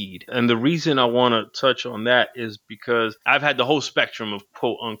lead. And the reason I want to touch on that is because I've had the whole spectrum of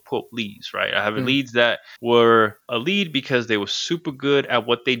quote unquote leads, right? I have leads that were a lead because they were super good at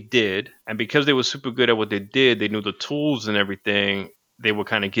what they did. And because they were super good at what they did, they knew the tools and everything. They were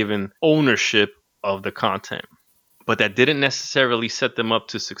kind of given ownership of the content. But that didn't necessarily set them up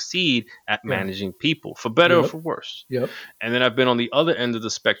to succeed at managing people, for better or for worse. Yep. And then I've been on the other end of the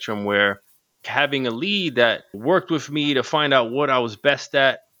spectrum where having a lead that worked with me to find out what I was best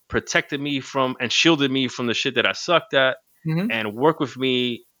at, protected me from and shielded me from the shit that I sucked at, and worked with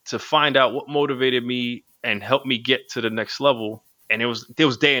me to find out what motivated me and helped me get to the next level. And it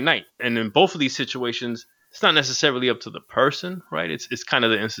was day and night. And in both of these situations, it's not necessarily up to the person, right? It's kind of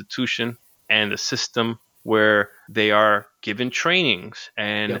the institution and the system where they are given trainings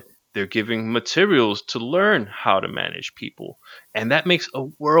and they're giving materials to learn how to manage people. And that makes a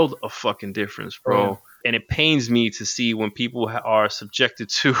world of fucking difference, bro. Oh, yeah. And it pains me to see when people are subjected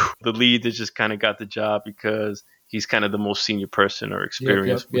to the lead that just kind of got the job because he's kind of the most senior person or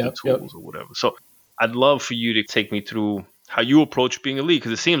experienced with the tools or whatever. So I'd love for you to take me through how you approach being a lead,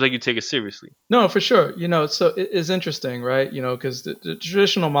 because it seems like you take it seriously. No, for sure. So it's interesting, right? Because the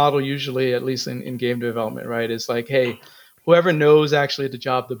traditional model usually, at least in game development, right, is like, hey, whoever knows actually the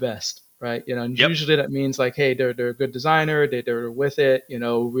job the best, right? And usually that means like, hey, they're a good designer, they're with it,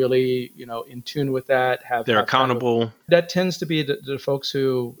 really, in tune with that. They're accountable. That tends to be the folks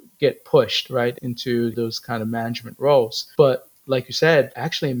who get pushed, right, into those kind of management roles. But like you said,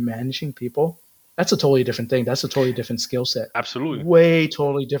 actually managing people, that's a totally different thing. That's a totally different skill set. Absolutely. Way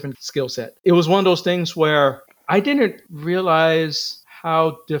totally different skill set. It was one of those things where I didn't realize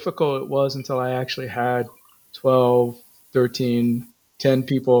how difficult it was until I actually had 12, 13, 10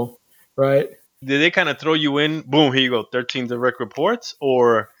 people, right? Did they kind of throw you in? Boom, here you go, 13 direct reports?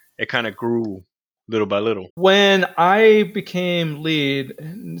 Or it kind of grew little by little? When I became lead,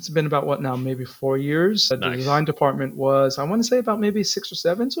 it's been about what now, maybe 4 years. The design department was, I want to say about maybe 6 or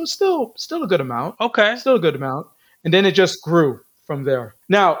 7. So it's still a good amount. Okay. Still a good amount. And then it just grew from there.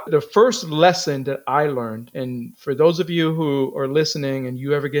 Now, the first lesson that I learned, and for those of you who are listening and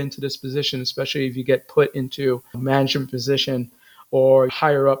you ever get into this position, especially if you get put into a management position or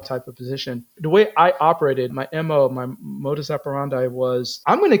higher up type of position, the way I operated, my MO, my modus operandi was,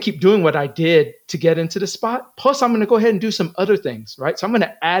 I'm going to keep doing what I did to get into the spot. Plus, I'm going to go ahead and do some other things, right? So I'm going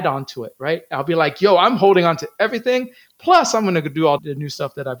to add on to it, right? I'll be like, yo, I'm holding on to everything. Plus, I'm going to do all the new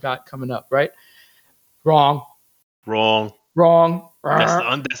stuff that I've got coming up, right? Wrong.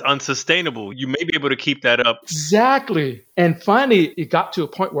 That's unsustainable. You may be able to keep that up. Exactly. And finally, it got to a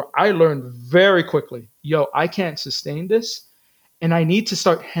point where I learned very quickly, yo, I can't sustain this. And I need to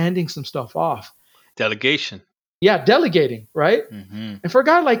start handing some stuff off. Delegation. Yeah, delegating, right? Mm-hmm. And for a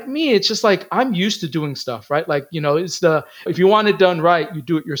guy like me, it's just like I'm used to doing stuff, right? Like, it's the if you want it done right, you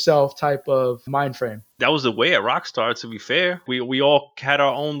do it yourself type of mind frame. That was the way at Rockstar, to be fair. We all had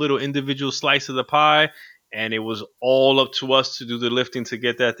our own little individual slice of the pie, and it was all up to us to do the lifting to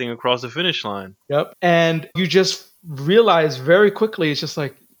get that thing across the finish line. Yep. And you just realize very quickly, it's just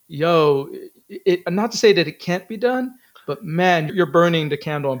like, yo, not to say that it can't be done, but man, you're burning the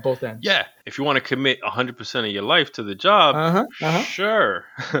candle on both ends. Yeah. If you want to commit 100% of your life to the job, sure.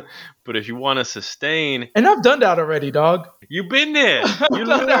 But if you want to sustain. And I've done that already, dog. You've been there. You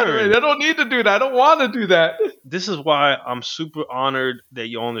done that already. I don't need to do that. I don't want to do that. This is why I'm super honored that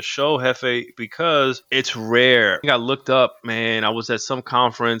you're on the show, Jefe, because it's rare. I looked up, man. I was at some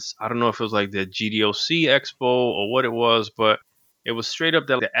conference. I don't know if it was like the GDOC Expo or what it was, but it was straight up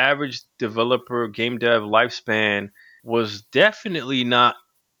that the average developer game dev lifespan was definitely not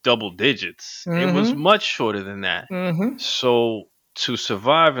double digits. Mm-hmm. It was much shorter than that. Mm-hmm. So to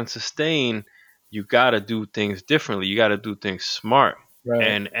survive and sustain, you got to do things differently. You got to do things smart. Right.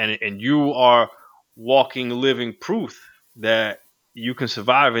 And you are walking, living proof that you can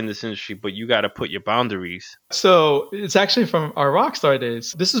survive in this industry, but you got to put your boundaries. So it's actually from our Rockstar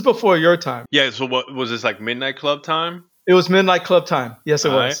days. This is before your time. Yeah. So what was this, like midnight club time? It was midnight club time. Yes, it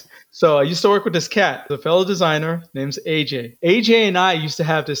was. Right. So I used to work with this cat, the fellow designer named AJ. AJ and I used to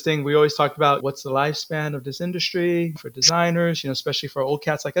have this thing. We always talked about what's the lifespan of this industry for designers, especially for old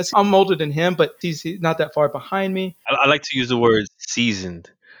cats like us. I'm older than him, but he's not that far behind me. I like to use the word seasoned.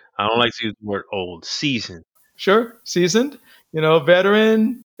 I don't like to use the word old. Seasoned. Sure. Seasoned,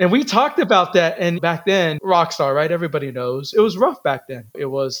 veteran. And we talked about that. And back then, Rockstar, right? Everybody knows. It was rough back then. It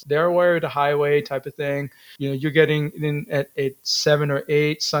was their way or the highway type of thing. You're getting in at 7 or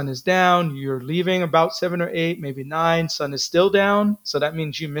 8, sun is down. You're leaving about 7 or 8, maybe 9, sun is still down. So that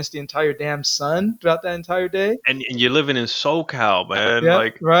means you missed the entire damn sun throughout that entire day. And you're living in SoCal, man. Yeah,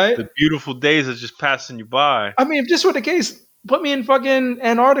 right? The beautiful days are just passing you by. I mean, if this were the case, put me in fucking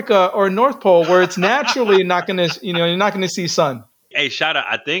Antarctica or North Pole where it's naturally not going to, you're not going to see sun. Hey, shout out.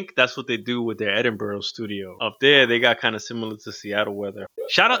 I think that's what they do with their Edinburgh studio. Up there, they got kind of similar to Seattle weather.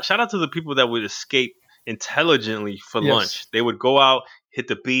 Shout out to the people that would escape intelligently for lunch. They would go out, hit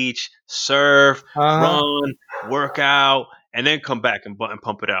the beach, surf, run, work out, and then come back and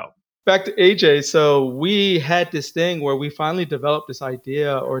pump it out. Back to AJ. So we had this thing where we finally developed this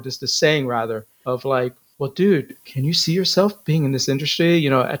idea, or just this saying rather, of like, well, dude, can you see yourself being in this industry?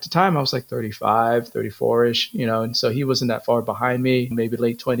 At the time I was like 35, 34-ish, and so he wasn't that far behind me, maybe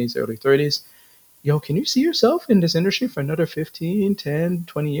late 20s, early 30s. Yo, can you see yourself in this industry for another 15, 10,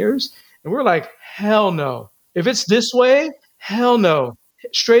 20 years? And we're like, hell no. If it's this way, hell no.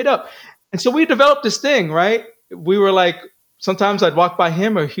 Straight up. And so we developed this thing, right? We were like, sometimes I'd walk by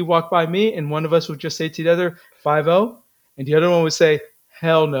him or he walked by me, and one of us would just say to the other, 5-0, and the other one would say,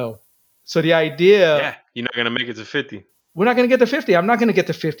 hell no. So the idea... Yeah, you're not going to make it to 50. We're not going to get to 50. I'm not going to get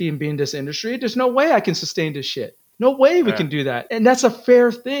to 50 and be in this industry. There's no way I can sustain this shit. No way we can do that. And that's a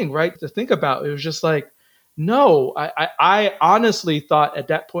fair thing, right, to think about. It was just like, no, I honestly thought at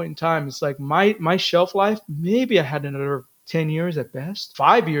that point in time, it's like my shelf life, maybe I had another 10 years at best,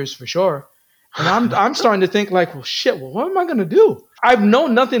 5 years for sure. And I'm starting to think like, well, shit, what am I going to do? I've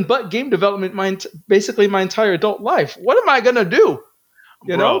known nothing but game development basically my entire adult life. What am I going to do?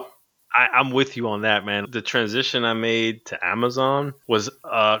 You know? I'm with you on that, man. The transition I made to Amazon was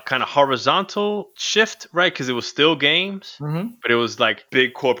a kind of horizontal shift, right? Because it was still games, but it was like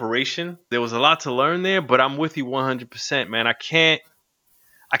big corporation. There was a lot to learn there, but I'm with you 100%, man. I can't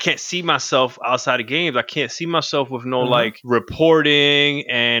see myself outside of games. I can't see myself with no like reporting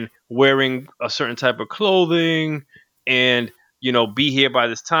and wearing a certain type of clothing and be here by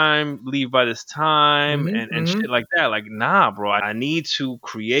this time, leave by this time, and shit like that. Like, nah, bro. I need to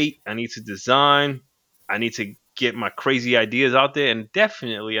create. I need to design. I need to get my crazy ideas out there. And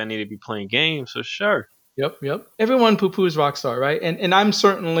definitely, I need to be playing games, for sure. Yep. Everyone poo-poos Rockstar, right? And I'm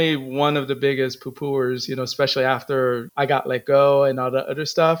certainly one of the biggest poo-pooers, especially after I got let go and all the other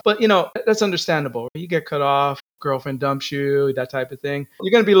stuff. But, that's understandable. You get cut off, girlfriend dumps you, that type of thing.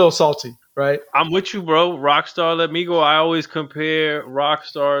 You're going to be a little salty, right? I'm with you, bro. Rockstar Let Me Go. I always compare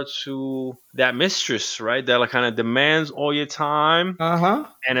Rockstar to that mistress, right? That kind of demands all your time. Uh-huh.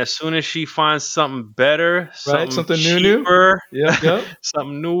 And as soon as she finds something better, Right? something Something new. cheaper, Yep.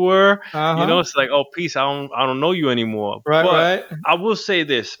 something newer, Uh-huh. it's like, oh, peace. I don't know you anymore. Right. But I will say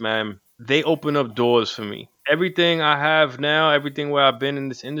this, man. They open up doors for me. Everything I have now, everything where I've been in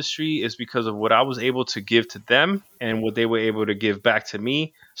this industry is because of what I was able to give to them and what they were able to give back to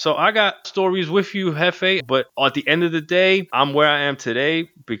me. So I got stories with you, Jefe, but at the end of the day, I'm where I am today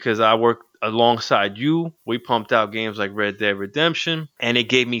because I worked alongside you. We pumped out games like Red Dead Redemption, and it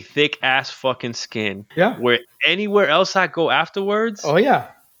gave me thick ass fucking skin. Yeah. Where anywhere else I go afterwards, Oh, yeah.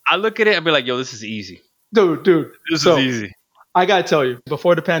 I look at it and be like, yo, this is easy. Dude. This is easy. I got to tell you,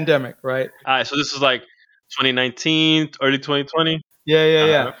 before the pandemic, right? All right, so this is like 2019, early 2020.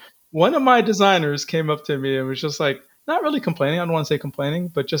 Yeah. One of my designers came up to me and was just like, not really complaining. I don't want to say complaining,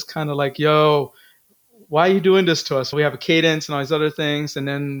 but just kind of like, yo, why are you doing this to us? We have a cadence and all these other things. And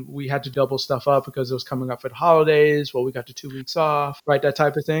then we had to double stuff up because it was coming up for the holidays. Well, we got the 2 weeks off, right? That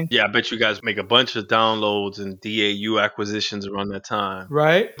type of thing. Yeah, I bet you guys make a bunch of downloads and DAU acquisitions around that time.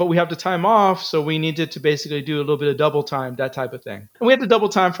 Right. But we have the time off. So we needed to basically do a little bit of double time, that type of thing. And we had to double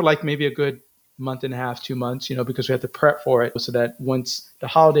time for like maybe a good month and a half, 2 months, because we have to prep for it so that once the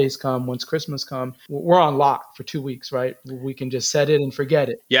holidays come, once Christmas come, we're on lock for 2 weeks, right? We can just set it and forget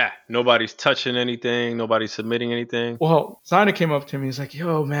it. Yeah, nobody's touching anything, nobody's submitting anything. Well, Zina came up to me. He's like,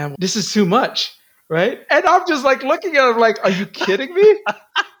 yo, man, this is too much, right? And I'm just like looking at him like, are you kidding me?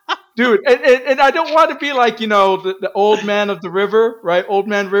 Dude, and I don't want to be like, the old man of the river, right? Old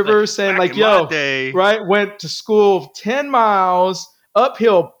man river saying like, yo, right? Went to school 10 miles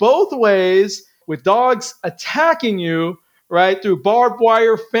uphill both ways with dogs attacking you, right? Through barbed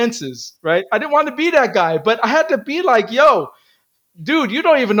wire fences, right? I didn't want to be that guy, but I had to be like, yo, dude, you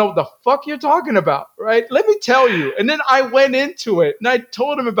don't even know what the fuck you're talking about, right? Let me tell you. And then I went into it and I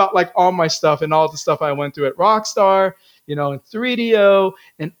told him about like all my stuff and all the stuff I went through at Rockstar, and 3DO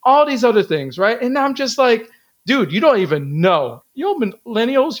and all these other things, right? And I'm just like, dude, you don't even know. Yo,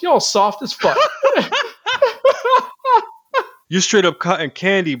 millennials, y'all soft as fuck. You straight up cotton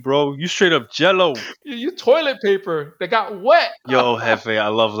candy, bro. You straight up Jello. You toilet paper that got wet. Yo, Jefe, I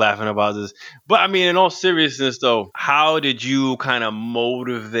love laughing about this. But I mean, in all seriousness, though, how did you kind of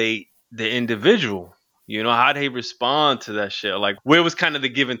motivate the individual? How they respond to that shit? Like, where was kind of the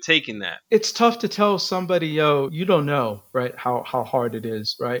give and take in that? It's tough to tell somebody, yo, you don't know, right, how hard it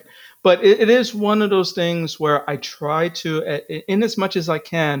is, right? But it is one of those things where I try to, in as much as I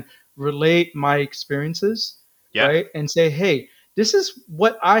can, relate my experiences, right? And say, hey, this is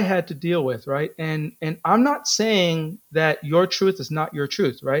what I had to deal with, right? And I'm not saying that your truth is not your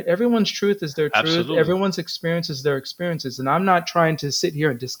truth, right? Everyone's truth is their truth. Absolutely. Everyone's experience is their experiences. And I'm not trying to sit here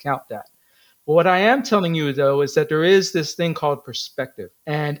and discount that. But what I am telling you, though, is that there is this thing called perspective.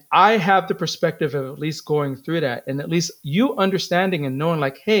 And I have the perspective of at least going through that and at least you understanding and knowing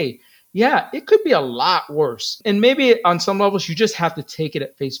like, hey, yeah, it could be a lot worse. And maybe on some levels, you just have to take it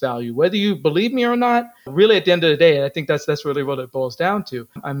at face value, whether you believe me or not. Really, at the end of the day, I think that's really what it boils down to.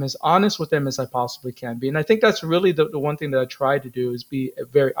 I'm as honest with them as I possibly can be. And I think that's really the one thing that I try to do is be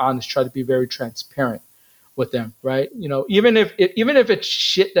very honest, try to be very transparent with them, right? Even if it's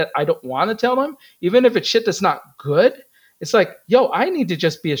shit that I don't want to tell them, even if it's shit that's not good, it's like, yo, I need to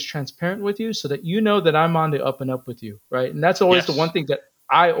just be as transparent with you so that you know that I'm on the up and up with you, right? And that's always the one thing that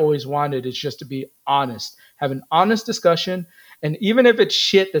I always wanted is just to be honest, have an honest discussion. And even if it's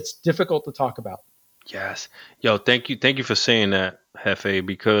shit that's difficult to talk about. Yes. Yo, thank you for saying that, Jefe,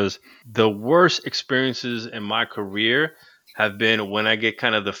 because the worst experiences in my career have been when I get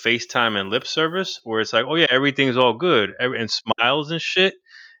kind of the FaceTime and lip service where it's like, oh yeah, everything's all good and smiles and shit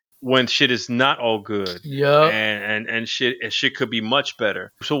when shit is not all good. Yeah. And shit could be much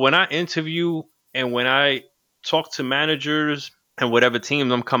better. So when I interview and when I talk to managers and whatever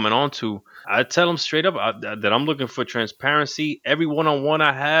teams I'm coming on to, I tell them straight up that I'm looking for transparency. Every one-on-one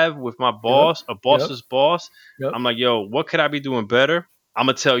I have with my boss, a boss's boss, I'm like, yo, what could I be doing better? I'm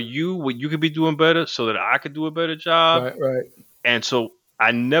going to tell you what you could be doing better so that I could do a better job. Right. And so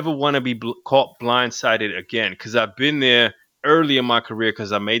I never want to be caught blindsided again because I've been there early in my career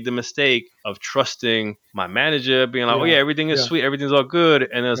because I made the mistake of trusting my manager, being like, oh, yeah, everything is sweet. Everything's all good.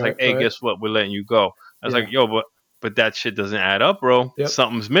 And then it's like, hey, guess what? We're letting you go. I was like, yo, but that shit doesn't add up, bro.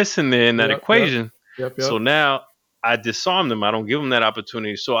 Something's missing there in that equation. Yep. So now I disarm them. I don't give them that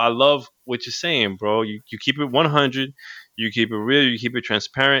opportunity. So I love what you're saying, bro. You keep it 100, you keep it real, you keep it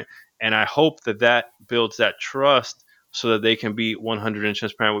transparent, and I hope that builds that trust so that they can be 100 and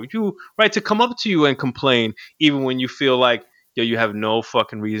transparent with you, right? To come up to you and complain, even when you feel like, yo, you have no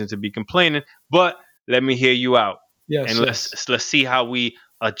fucking reason to be complaining, but let me hear you out. Yes, and yes. let's see how we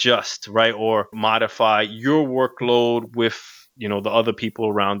adjust, right? Or modify your workload with, you know, the other people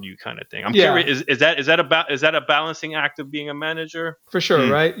around you, kind of thing. I'm curious, is that a balancing act of being a manager? For sure,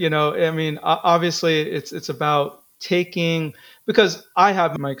 right? You know, I mean, obviously, it's about taking, because I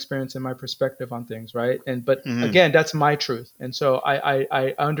have my experience and my perspective on things, right? But again, that's my truth, and so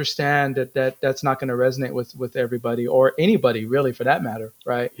I understand that's not going to resonate with everybody or anybody really, for that matter,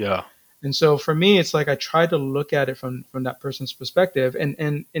 right? Yeah. And so for me, it's like I try to look at it from that person's perspective. And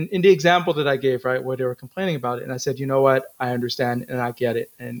in the example that I gave, right, where they were complaining about it, and I said, you know what, I understand and I get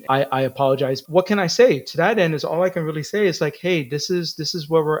it, and I apologize. What can I say to that end? Is all I can really say is like, hey, this is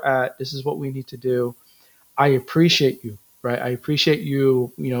where we're at. This is what we need to do. I appreciate you, right? I appreciate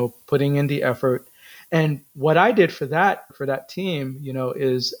you, you know, putting in the effort. And what I did for that team, you know,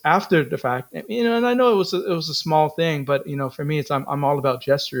 is after the fact, you know, and I know it was a small thing, but you know, for me, I'm all about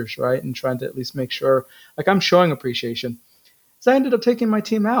gestures, right, and trying to at least make sure like I'm showing appreciation. So I ended up taking my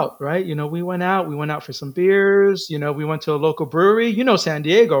team out, right? You know, we went out for some beers. You know, we went to a local brewery. You know, San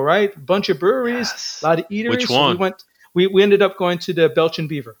Diego, right? A bunch of breweries, Yes. a lot of eateries. Which one? So we ended up going to the Belgian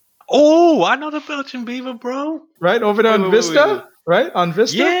Beaver. Oh, I know the Belgian Beaver, bro. Right over there on Vista, right? On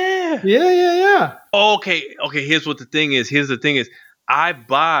Vista? Yeah. Okay. Here's the thing is. I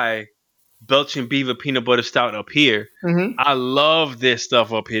buy Belgian Beaver peanut butter stout up here. Mm-hmm. I love this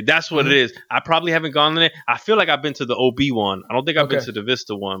stuff up here. That's what it is. I probably haven't gone in there. I feel like I've been to the OB one. I don't think I've been to the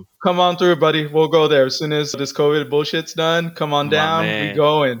Vista one. Come on through, buddy. We'll go there as soon as this COVID bullshit's done. Come on down. We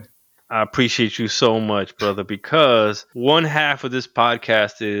going. I appreciate you so much, brother, because one half of this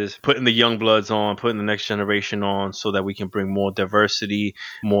podcast is putting the young bloods on, putting the next generation on so that we can bring more diversity,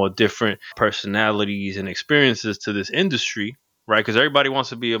 more different personalities and experiences to this industry, right? Because everybody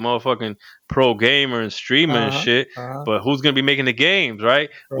wants to be a motherfucking pro gamer and streamer and shit, but who's going to be making the games, right?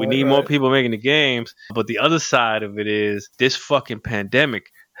 We need more people making the games. But the other side of it is this fucking pandemic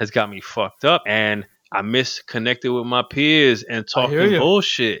has got me fucked up, and I miss connecting with my peers and talking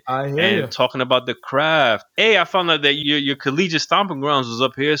bullshit and talking about the craft. Hey, I found out that your collegiate stomping grounds was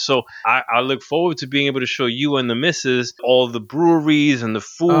up here, so I look forward to being able to show you and the missus all the breweries and the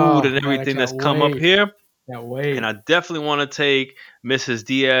food and everything that's come up here. Can't wait. And I definitely want to take Mrs.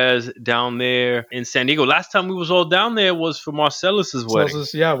 Diaz down there in San Diego. Last time we was all down there was for Marcellus's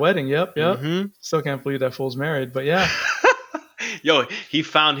wedding. Wedding. Yep. Mm-hmm. Still can't believe that fool's married, but yeah. Yo, he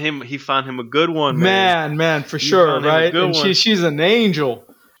found him a good one, man. Man, for sure, right? And she's an angel.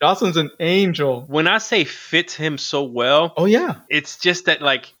 Jocelyn's an angel. When I say fits him so well, it's just that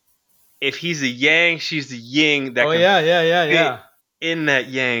like if he's the yang, she's the yin. That yeah. In that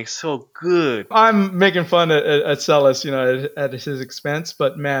yang, so good. I'm making fun at Celis, you know, at his expense,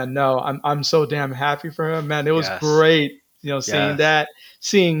 but man, no, I'm so damn happy for him, man. It was great, you know, seeing that,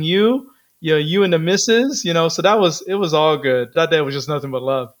 seeing you. You know, you and the missus, you know, so it was all good. That day was just nothing but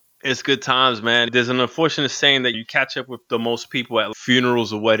love. It's good times, man. There's an unfortunate saying that you catch up with the most people at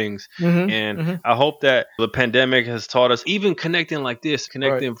funerals or weddings. I hope that the pandemic has taught us, even connecting like this,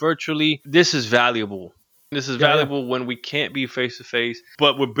 connecting virtually, this is valuable. This is valuable when we can't be face to face,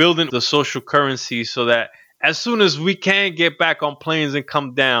 but we're building the social currency so that as soon as we can get back on planes and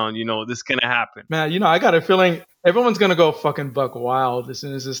come down, you know, this is going to happen. Man, you know, I got a feeling everyone's going to go fucking buck wild as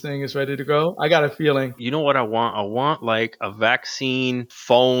soon as this thing is ready to go. I got a feeling. You know what I want? I want like a vaccine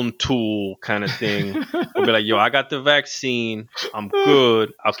phone tool kind of thing. I'll be like, yo, I got the vaccine. I'm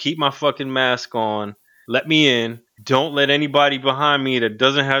good. I'll keep my fucking mask on. Let me in. Don't let anybody behind me that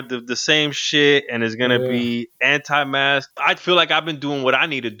doesn't have the same shit and is going to be anti-mask. I feel like I've been doing what I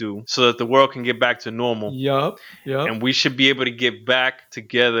need to do so that the world can get back to normal. Yup. And we should be able to get back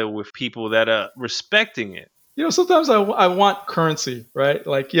together with people that are respecting it. You know, sometimes I want currency, right?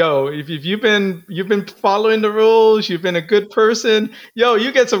 Like, yo, if you've been following the rules, you've been a good person, yo,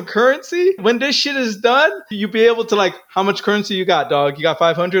 you get some currency. When this shit is done, you be able to like, how much currency you got, dog? You got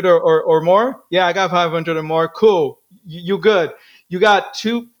 500 or more? Yeah, I got 500 or more. Cool. You good. You got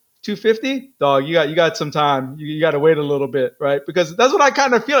 250, dog, you got some time. You got to wait a little bit, right? Because that's what I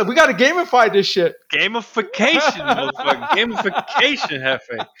kind of feel like. We got to gamify this shit. Gamification, motherfucker. Gamification,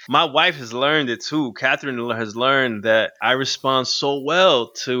 Hefe. My wife has learned it too. Catherine has learned that I respond so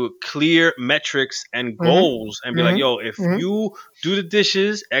well to clear metrics and goals and be like, yo, if you do the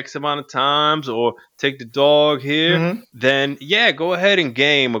dishes X amount of times or take the dog here, then yeah, go ahead and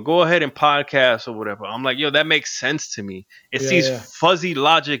game or go ahead and podcast or whatever. I'm like, yo, that makes sense to me. It's these fuzzy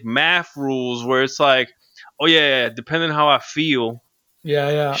logic math rules where it's like, oh yeah, depending on how I feel,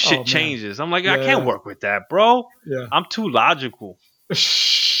 shit changes. I'm like, I can't work with that, bro. Yeah. I'm too logical.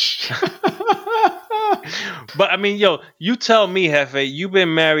 But I mean, yo, you tell me, Hefe, you've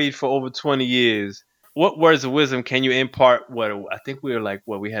been married for over 20 years. What words of wisdom can you impart? I think we were like,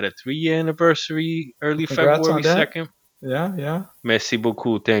 we had a 3-year anniversary early February 2nd. Yeah. Merci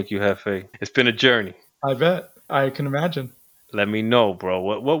beaucoup. Thank you, Hefe. It's been a journey. I bet. I can imagine. Let me know, bro.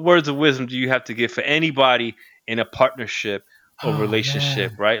 What words of wisdom do you have to give for anybody in a partnership or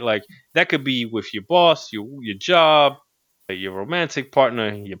relationship, right? Like that could be with your boss, your job, your romantic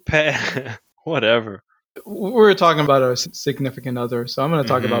partner, your pet, whatever. We're talking about a significant other, so I'm going to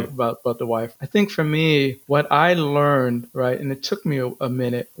talk about the wife. I think for me, what I learned, right, and it took me a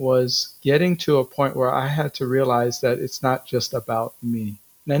minute, was getting to a point where I had to realize that it's not just about me.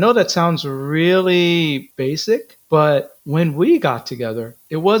 And I know that sounds really basic, but when we got together,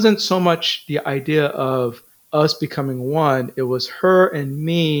 it wasn't so much the idea of us becoming one. It was her and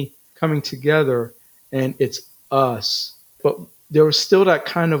me coming together, and it's us. But there was still that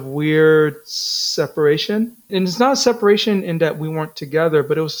kind of weird separation. And it's not a separation in that we weren't together,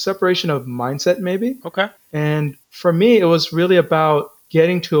 but it was a separation of mindset maybe. Okay. And for me, it was really about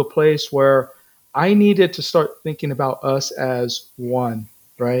getting to a place where I needed to start thinking about us as one,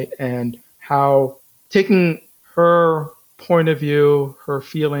 right? And how taking her point of view, her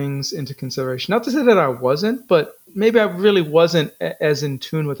feelings into consideration. Not to say that I wasn't, but maybe I really wasn't as in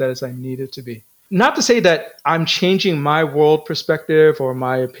tune with that as I needed to be. Not to say that I'm changing my world perspective or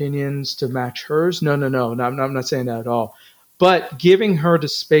my opinions to match hers. No, I'm not saying that at all. But giving her the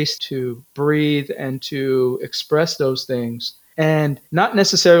space to breathe and to express those things and not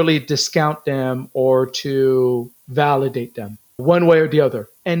necessarily discount them or to validate them one way or the other.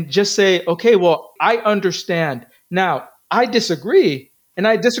 And just say, okay, well, I understand. Now, I disagree, and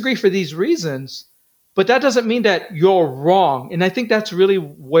I disagree for these reasons. But that doesn't mean that you're wrong. And I think that's really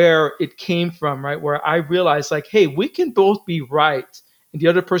where it came from, right? Where I realized like, hey, we can both be right and the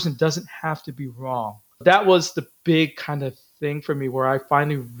other person doesn't have to be wrong. That was the big kind of thing for me where I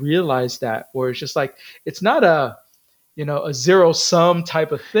finally realized that, where it's just like, it's not a zero sum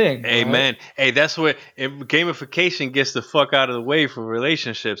type of thing. Amen. Right? Hey, that's where gamification gets the fuck out of the way for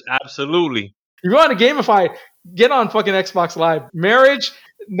relationships. Absolutely. You want to gamify, get on fucking Xbox Live. Marriage,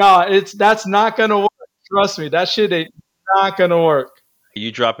 that's not going to work. Trust me, that shit ain't not going to work.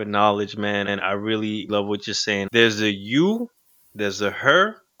 You dropping knowledge, man, and I really love what you're saying. There's a you, there's a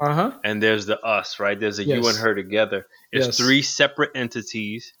her, and there's the us, right? There's a you and her together. It's 3 separate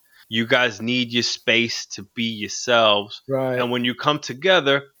entities. You guys need your space to be yourselves. Right. And when you come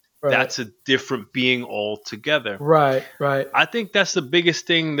together, that's a different being altogether. Right. I think that's the biggest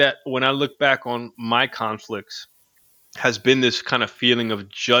thing that when I look back on my conflicts has been this kind of feeling of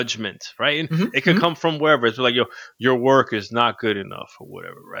judgment, right? And it can come from wherever. It's like, your work is not good enough or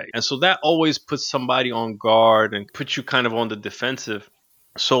whatever, right? And so that always puts somebody on guard and puts you kind of on the defensive.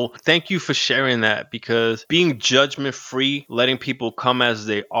 So thank you for sharing that, because being judgment free, letting people come as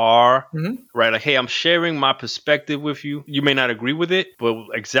they are, right? Like, hey, I'm sharing my perspective with you. You may not agree with it, but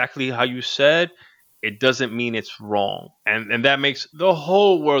exactly how you said, it doesn't mean it's wrong. And that makes the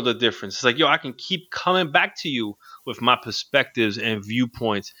whole world a difference. It's like, I can keep coming back to you with my perspectives and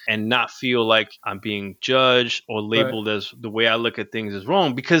viewpoints and not feel like I'm being judged or labeled as the way I look at things is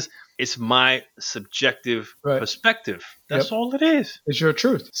wrong, because it's my subjective perspective. That's all it is. It's your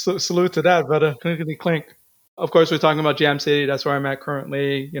truth. Salute to that, brother. Clinkety clink. Of course, we're talking about Jam City. That's where I'm at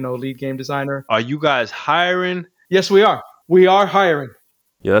currently, lead game designer. Are you guys hiring? Yes, we are. We are hiring.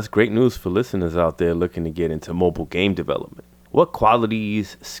 Yeah, that's great news for listeners out there looking to get into mobile game development. What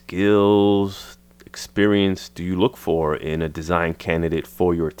qualities, skills, experience do you look for in a design candidate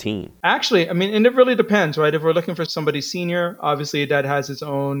for your team? Actually, and it really depends, right? If we're looking for somebody senior, obviously that has its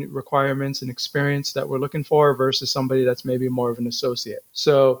own requirements and experience that we're looking for versus somebody that's maybe more of an associate.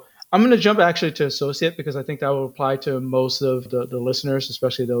 So I'm going to jump actually to associate, because I think that will apply to most of the listeners,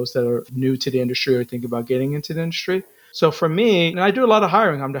 especially those that are new to the industry or think about getting into the industry. So for me, and I do a lot of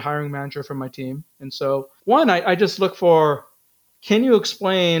hiring. I'm the hiring manager for my team. And so I just look for, can you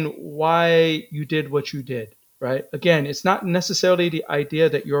explain why you did what you did? right? Again, it's not necessarily the idea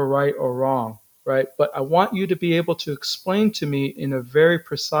that you're right or wrong, right? But I want you to be able to explain to me in a very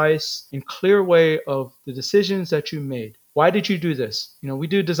precise and clear way of the decisions that you made. Why did you do this? We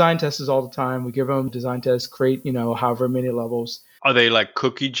do design tests all the time. We give them design tests, create, however many levels. Are they like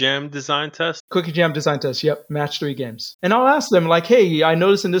Cookie Jam design tests? Cookie Jam design tests, yep, match 3 games. And I'll ask them like, hey, I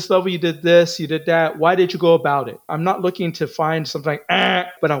noticed in this level you did this, you did that. Why did you go about it? I'm not looking to find something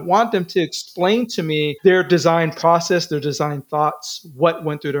like, but I want them to explain to me their design process, their design thoughts, what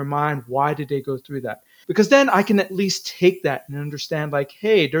went through their mind, why did they go through that? Because then I can at least take that and understand like,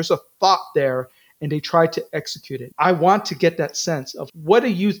 hey, there's a thought there, and they tried to execute it. I want to get that sense of what are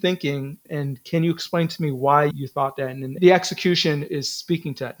you thinking, and can you explain to me why you thought that? And the execution is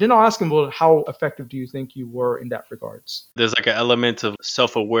speaking to that. Then I'll ask them, well, how effective do you think you were in that regards? There's like an element of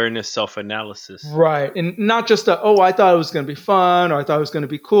self-awareness, self-analysis. Right. And not just I thought it was going to be fun, or I thought it was going to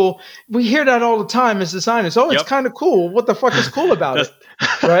be cool. We hear that all the time as designers. It's kind of cool. What the fuck is cool about it?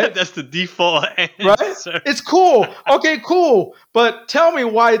 Right? That's the default answer. Right? It's cool. Okay, cool. But tell me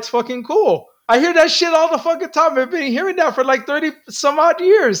why it's fucking cool. I hear that shit all the fucking time. I've been hearing that for like 30 some odd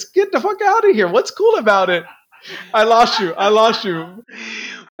years. Get the fuck out of here. What's cool about it? I lost you.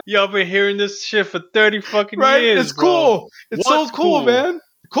 Yo, I've been hearing this shit for 30 fucking right? years. It's cool. It's so cool, man.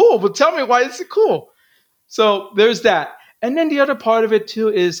 Cool. But tell me, why is it cool? So there's that. And then the other part of it too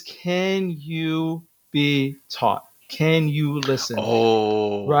is, can you be taught? Can you listen?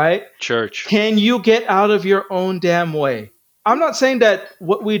 Oh, right? Church. Can you get out of your own damn way? I'm not saying that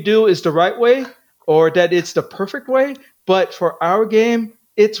what we do is the right way or that it's the perfect way, but for our game,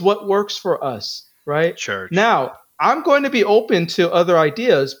 it's what works for us, right? Church. Now, I'm going to be open to other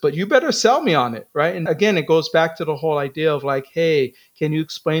ideas, but you better sell me on it, right? And again, it goes back to the whole idea of like, hey, can you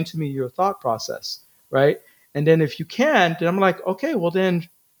explain to me your thought process, right? And then if you can, then I'm like, okay, well then,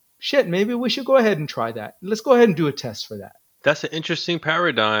 shit, maybe we should go ahead and try that. Let's go ahead and do a test for that. That's an interesting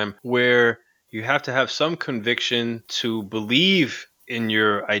paradigm where you have to have some conviction to believe in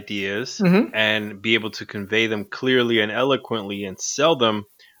your ideas and be able to convey them clearly and eloquently and sell them,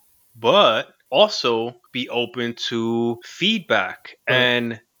 but also be open to feedback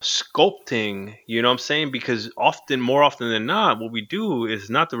and sculpting, you know what I'm saying? Because more often than not, what we do is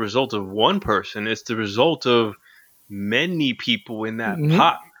not the result of one person, it's the result of many people in that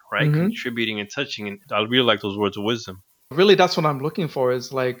pot, right? Contributing and touching. And I really like those words of wisdom. Really, that's what I'm looking for,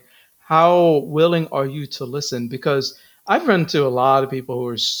 is like, how willing are you to listen? Because I've run into a lot of people who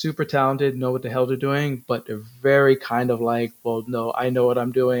are super talented, know what the hell they're doing, but they're very kind of like, well, no, I know what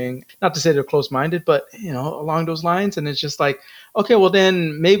I'm doing. Not to say they're close-minded, but, along those lines. And it's just like, okay, well,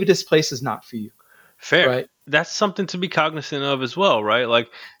 then maybe this place is not for you. Fair. Right? That's something to be cognizant of as well, right? Like,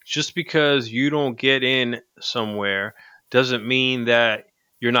 just because you don't get in somewhere doesn't mean that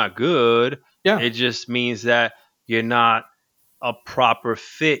you're not good. Yeah. It just means that you're not a proper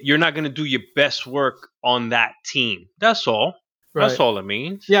fit. You're not going to do your best work on that team. That's all. Right. That's all it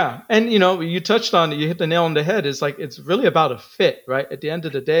means. Yeah. And, you touched on it. You hit the nail on the head. It's like, it's really about a fit, right? At the end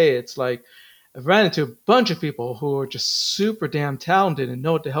of the day, it's like, I've ran into a bunch of people who are just super damn talented and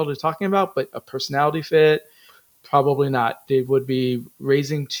know what the hell they're talking about, but a personality fit, probably not. They would be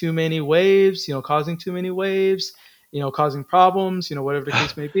raising too many waves, causing too many waves, causing problems, whatever the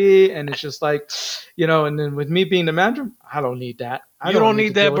case may be. And it's just like, and then with me being the manager, I don't need that. You don't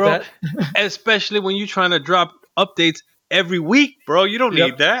need that, bro. Especially when you're trying to drop updates every week, bro. You don't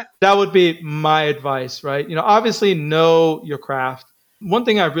need that. That would be my advice, right? Obviously know your craft. One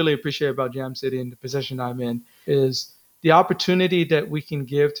thing I really appreciate about Jam City and the position I'm in is the opportunity that we can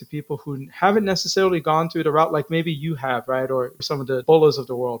give to people who haven't necessarily gone through the route like maybe you have, right? Or some of the bullies of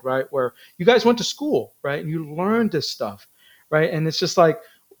the world, right? Where you guys went to school, right? And you learned this stuff, right? And it's just like,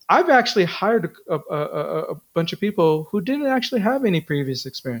 I've actually hired a bunch of people who didn't actually have any previous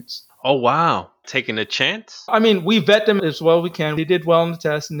experience. Oh, wow. Taking a chance? I mean, we vet them as well as we can. They did well in the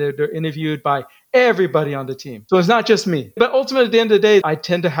test, and they're interviewed by everybody on the team. So it's not just me. But ultimately, at the end of the day, I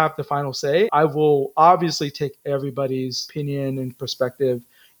tend to have the final say. I will obviously take everybody's opinion and perspective,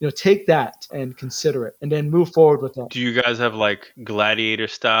 take that and consider it and then move forward with that. Do you guys have like gladiator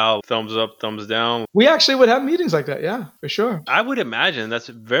style, thumbs up, thumbs down? We actually would have meetings like that. Yeah, for sure. I would imagine that's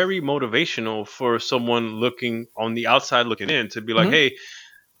very motivational for someone looking on the outside looking in to be like, hey,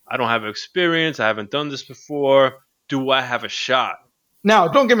 I don't have experience. I haven't done this before. Do I have a shot? Now,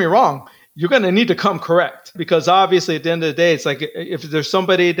 don't get me wrong. You're going to need to come correct, because obviously at the end of the day, it's like if there's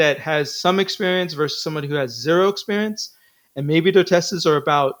somebody that has some experience versus somebody who has zero experience, and maybe their tests are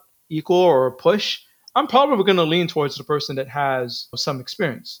about equal or a push, I'm probably going to lean towards the person that has some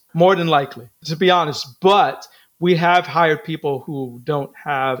experience, more than likely, to be honest. But we have hired people who don't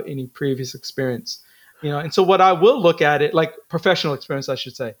have any previous experience. And so what I will look at it, like professional experience, I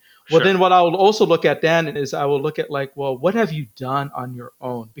should say. Well, Sure. then what I will also look at then is I will look at like, well, what have you done on your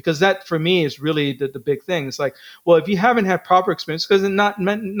own? Because that for me is really the big thing. It's like, well, if you haven't had proper experience, because not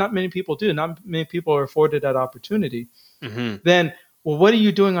many people do, not many people are afforded that opportunity, then, well, what are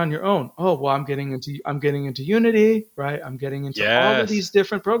you doing on your own? Oh, well, I'm getting into Unity, right? I'm getting into all of Yes. these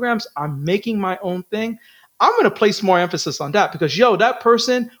different programs. I'm making my own thing. I'm going to place more emphasis on that because, that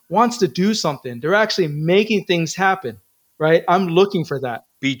person wants to do something. They're actually making things happen, right? I'm looking for that.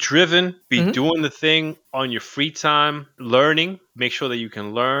 Be driven, be doing the thing on your free time, learning, make sure that you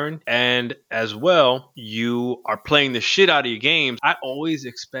can learn. And as well, you are playing the shit out of your games. I always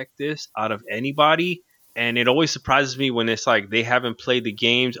expect this out of anybody. And it always surprises me when it's like they haven't played the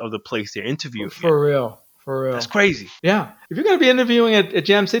games of the place they're interviewing. For real. That's crazy. Yeah. If you're going to be interviewing at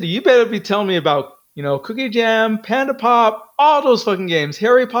Jam City, you better be telling me about, Cookie Jam, Panda Pop, all those fucking games,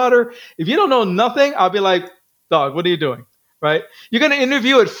 Harry Potter. If you don't know nothing, I'll be like, dog, what are you doing? Right? You're going to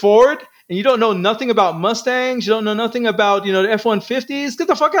interview at Ford and you don't know nothing about Mustangs. You don't know nothing about, the F-150s. Get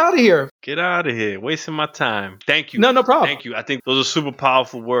the fuck out of here. Get out of here. Wasting my time. Thank you. No problem. Thank you. I think those are super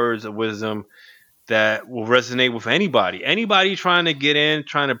powerful words of wisdom that will resonate with anybody. Anybody trying to get in,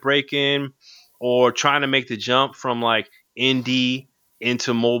 trying to break in, or trying to make the jump from like indie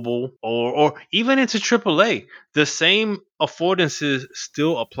into mobile or even into AAA. The same affordances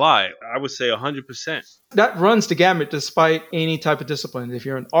still apply. I would say 100%. That runs the gamut despite any type of discipline. If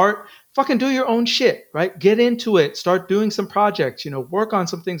you're in art, fucking do your own shit, right? Get into it. Start doing some projects, work on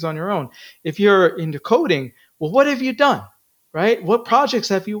some things on your own. If you're into coding, well, what have you done? Right? What projects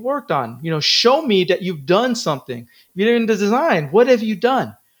have you worked on? Show me that you've done something. If you're into design, what have you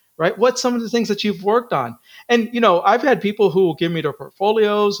done? Right? What's some of the things that you've worked on? And, I've had people who will give me their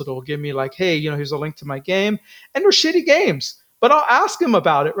portfolios or they'll give me like, hey, here's a link to my game. And they're shitty games. But I'll ask them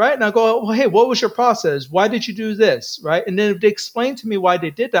about it, right? And I'll go, well, hey, what was your process? Why did you do this? Right? And then if they explain to me why they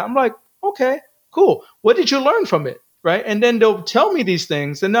did that, I'm like, okay, cool. What did you learn from it? Right? And then they'll tell me these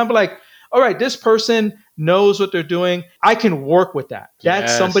things. And I'm like, all right, this person knows what they're doing. I can work with that.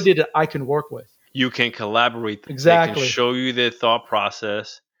 That's somebody that I can work with. You can collaborate. Exactly. They can show you their thought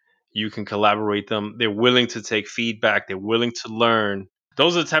process. You can collaborate them. They're willing to take feedback. They're willing to learn.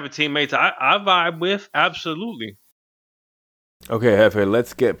 Those are the type of teammates I vibe with. Absolutely. Okay, Jefe,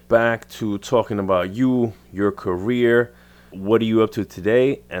 let's get back to talking about you, your career. What are you up to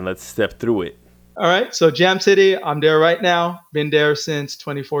today? And let's step through it. All right. So Jam City, I'm there right now. Been there since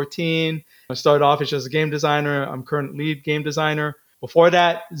 2014. I started off as just a game designer. I'm current lead game designer. Before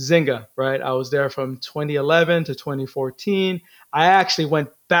that, Zynga, right? I was there from 2011 to 2014. I actually went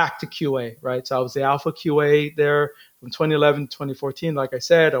back to QA, right? So I was the alpha QA there from 2011 to 2014. Like I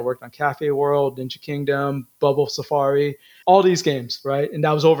said, I worked on Cafe World, Ninja Kingdom, Bubble Safari, all these games, right? And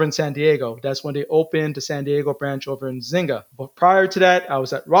that was over in San Diego. That's when they opened the San Diego branch over in Zynga. But prior to that, I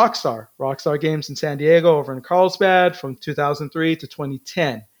was at Rockstar Games in San Diego over in Carlsbad from 2003 to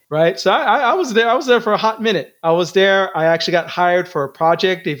 2010. Right. So I was there. I was there for a hot minute. I was there. I actually got hired for a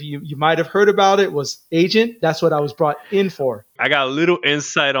project. If you might have heard about it, was Agent. That's what I was brought in for. I got a little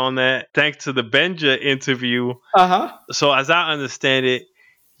insight on that thanks to the Benja interview. So as I understand it,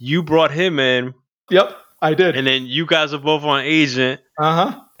 you brought him in. Yep, I did. And then you guys are both on Agent.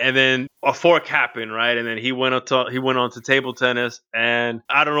 And then a fork happened, right? And then he went on to table tennis. And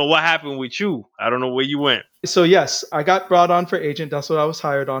I don't know what happened with you. I don't know where you went. So yes, I got brought on for Agent. That's what I was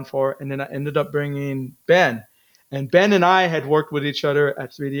hired on for. And then I ended up bringing Ben. And Ben and I had worked with each other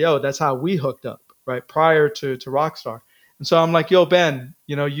at 3DO. That's how we hooked up, right? Prior to Rockstar. And so I'm like, yo, Ben,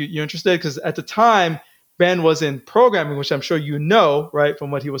 you interested? Because at the time, Ben was in programming, which I'm sure you know, right,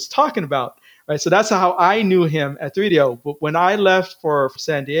 from what he was talking about. Right, so that's how I knew him at 3DO. But when I left for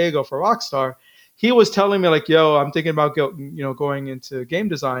San Diego for Rockstar, he was telling me like, yo, I'm thinking about going into game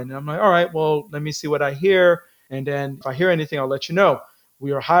design. And I'm like, all right, well, let me see what I hear. And then if I hear anything, I'll let you know.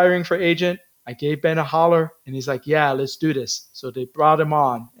 We were hiring for Agent. I gave Ben a holler and he's like, yeah, let's do this. So they brought him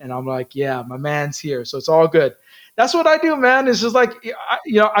on and I'm like, yeah, my man's here. So it's all good. That's what I do, man. It's just like,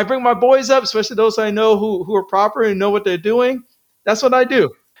 I bring my boys up, especially those I know who are proper and know what they're doing. That's what I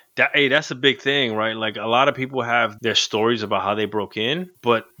do. That's a big thing, right? Like a lot of people have their stories about how they broke in,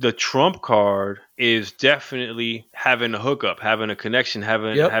 but the trump card is definitely having a hookup, having a connection,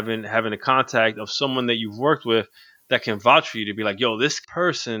 having a contact of someone that you've worked with that can vouch for you to be like, yo, this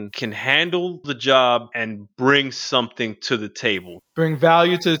person can handle the job and bring something to the table. Bring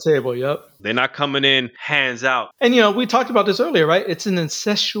value to the table. Yep. They're not coming in hands out. And, you know, we talked about this earlier, right? It's an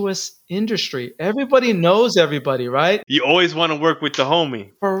incestuous industry. Everybody knows everybody, right? You always want to work with the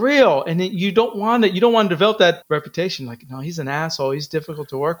homie. For real. And you don't want to develop that reputation. Like, no, he's an asshole. He's difficult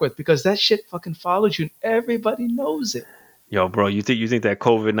to work with, because that shit fucking follows you. And everybody knows it. Yo, bro, you think that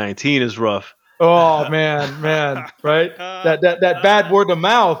COVID-19 is rough? Oh man, right? That bad word of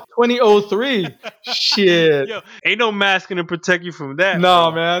mouth, 2003. Shit. Yo, ain't no mask gonna protect you from that. No,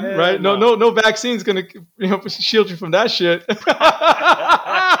 bro. man, Hell right? No vaccine's gonna shield you from that shit.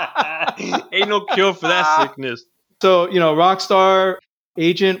 Ain't no cure for that sickness. So, you know, Rockstar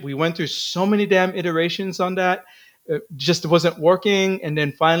Agent, we went through so many damn iterations on that. It just wasn't working, and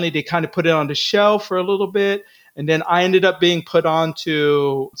then finally they kind of put it on the shelf for a little bit. And then I ended up being put on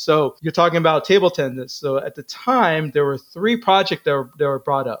to, so you're talking about table tennis. So at the time, there were 3 projects that were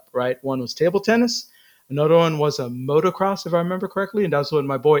brought up, right? One was table tennis. Another one was a motocross, if I remember correctly. And that's what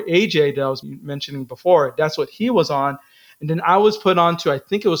my boy AJ that I was mentioning before, that's what he was on. And then I was put on to, I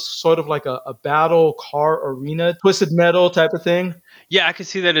think it was sort of like a battle car arena, Twisted Metal type of thing. Yeah, I can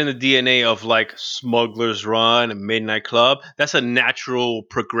see that in the DNA of like Smuggler's Run and Midnight Club. That's a natural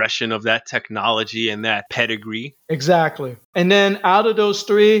progression of that technology and that pedigree. Exactly. And then out of those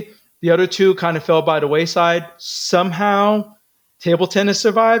 3, the other 2 kind of fell by the wayside. Somehow, table tennis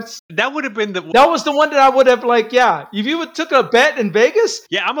survived. That would have been That was the one that I would have if you took a bet in Vegas.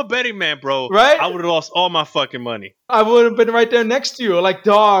 Yeah, I'm a betting man, bro. Right? I would have lost all my fucking money. I would have been right there next to you. Like,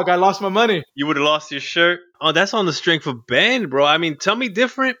 dog, I lost my money. You would have lost your shirt. Oh, that's on the strength of Ben, bro. I mean, tell me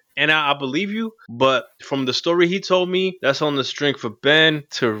different, and I believe you. But from the story he told me, that's on the strength of Ben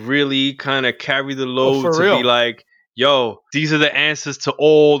to really kind of carry the load to real. Be like, yo, these are the answers to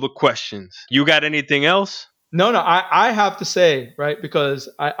all the questions. You got anything else? No, I have to say, right, because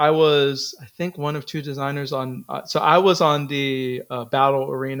I was, I think, one of 2 designers on, so I was on the battle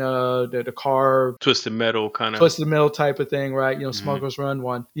arena, the car. Twisted Metal type of thing, right? You know, Smuggler's Run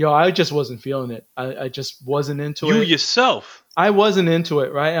one. I just wasn't feeling it. I just wasn't into it. You yourself? I wasn't into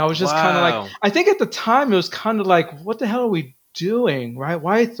it, right? I was just kind of like, I think at the time it was kind of like, what the hell are we doing, right?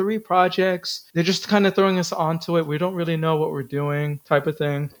 Why 3 projects? They're just kind of throwing us onto it. We don't really know what we're doing, type of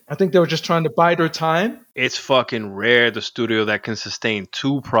thing. I think they were just trying to buy their time. It's fucking rare, the studio that can sustain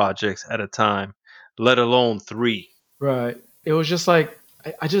 2 projects at a time, let alone 3. Right. It was just like,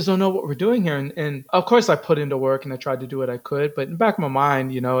 I just don't know what we're doing here. And of course I put into work and I tried to do what I could, but in the back of my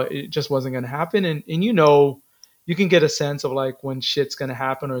mind, it just wasn't going to happen. And you can get a sense of like when shit's going to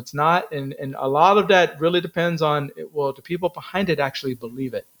happen or it's not. And a lot of that really depends on, well, the people behind it actually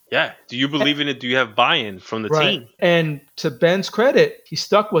believe it. Yeah. Do you believe in it? Do you have buy-in from the team? And to Ben's credit, he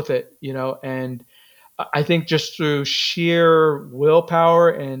stuck with it, and I think just through sheer willpower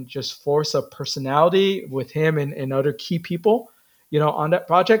and just force of personality with him and other key people, on that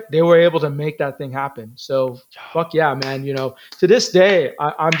project, they were able to make that thing happen. So fuck yeah, man. To this day,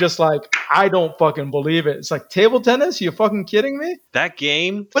 I'm just like, I don't fucking believe it. It's like table tennis. You fucking kidding me? That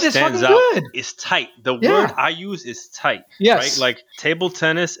game but stands it's out. Good. It's tight. The word I use is tight. Yes. Right? Like table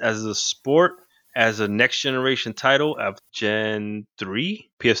tennis as a sport, as a next generation title of Gen 3,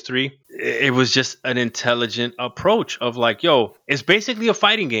 PS3, it was just an intelligent approach of like, yo, it's basically a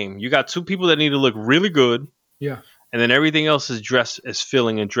fighting game. You got 2 people that need to look really good. Yeah. And then everything else is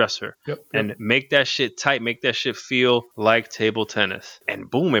filling and dresser. Yep. And make that shit tight, make that shit feel like table tennis.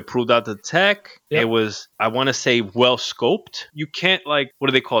 And boom, it proved out the tech. Yep. It was, I want to say, well scoped. You can't what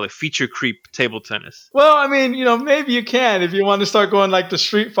do they call it? Feature creep table tennis. Well, I mean, maybe you can if you want to start going like the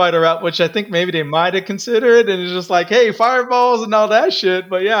Street Fighter route, which I think maybe they might have considered. And it's just like, hey, fireballs and all that shit.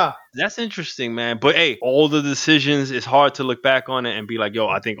 But yeah. That's interesting, man. But hey, all the decisions, it's hard to look back on it and be like, yo,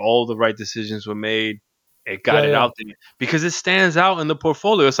 I think all the right decisions were made. It got it out there because it stands out in the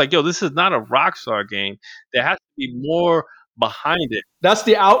portfolio. It's like, yo, this is not a Rockstar game. There has to be more behind it. That's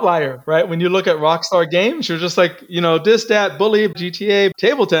the outlier, right? When you look at Rockstar games, you're just like, this, that, Bully, GTA,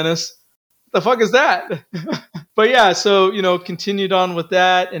 table tennis. The fuck is that? But yeah, so, continued on with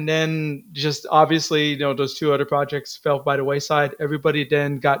that. And then just obviously, those 2 other projects fell by the wayside. Everybody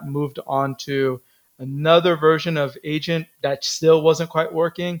then got moved on to another version of Agent that still wasn't quite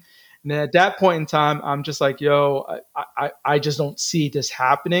working. And then at that point in time, I'm just like, yo, I just don't see this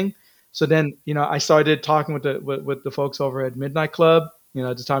happening. So then, I started talking with the folks over at Midnight Club.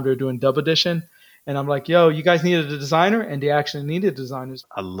 At the time they were doing Dub Edition. And I'm like, yo, you guys needed a designer? And they actually needed designers.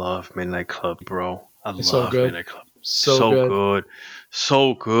 I love Midnight Club, bro. It's so good. Midnight Club. So good.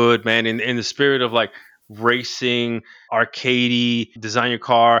 So good, man. In the spirit of like racing, arcadey, design your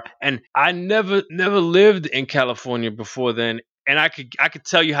car. And I never lived in California before then, and I could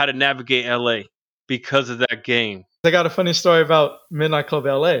tell you how to navigate LA because of that game. I got a funny story about Midnight Club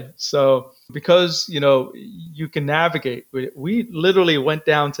LA. So because, you can navigate, we literally went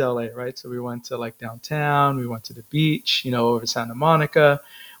down to LA, right? So we went to like downtown, we went to the beach, over to Santa Monica,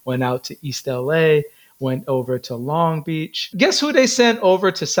 went out to East LA, went over to Long Beach. Guess who they sent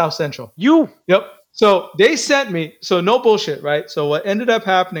over to South Central? You. Yep. So they sent me, so no bullshit, right? So what ended up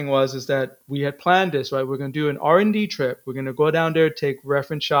happening is that we had planned this, right? We're going to do an R&D trip. We're going to go down there, take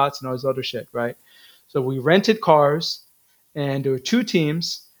reference shots and all this other shit, right? So we rented cars, and there were 2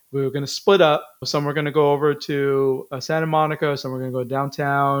 teams. We were going to split up. Some were going to go over to Santa Monica. Some were going to go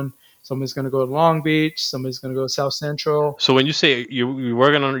downtown. Somebody's going to go to Long Beach. Somebody's going to go to South Central. So when you say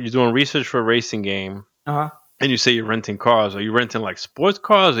you're doing research for a racing game, and you say you're renting cars, are you renting like sports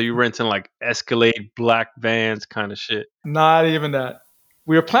cars? Or are you renting like Escalade black vans kind of shit? Not even that.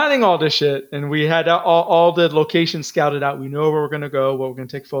 We were planning all this shit, and we had all the locations scouted out. We know where we're going to go, what we're going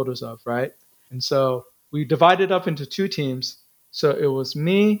to take photos of, right? And so we divided up into 2 teams. So it was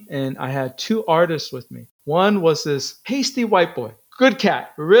me, and I had 2 artists with me. One was this pasty white boy. Good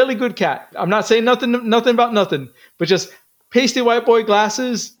cat. Really good cat. I'm not saying nothing about nothing, but just pasty white boy,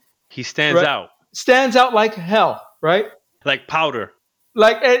 glasses. He stands out. Stands out like hell, right? Like powder.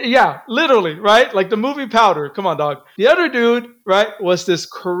 Like, yeah, literally, right? Like the movie Powder. Come on, dog. The other dude, right, was this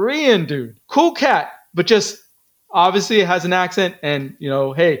Korean dude. Cool cat, but just obviously has an accent and,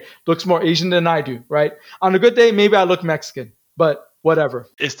 hey, looks more Asian than I do, right? On a good day, maybe I look Mexican, but whatever.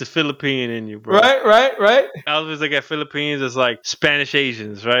 It's the Philippine in you, bro. Right. I always look at Philippines as like Spanish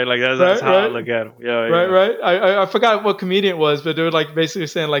Asians, right? Like that's how I look at them. Yeah. Right. I forgot what comedian it was, but they were like basically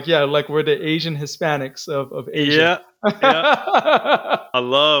saying like, yeah, like we're the Asian Hispanics of Asia. Yeah. I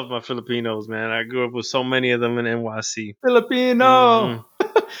love my Filipinos, man. I grew up with so many of them in NYC. Filipino. Mm-hmm.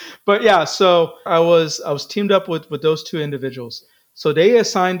 But yeah, so I was teamed up with those 2 individuals. So they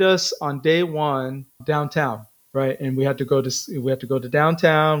assigned us on day 1 downtown, right? And we had to go to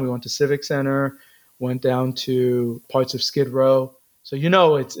downtown. We went to Civic Center, went down to parts of Skid Row. So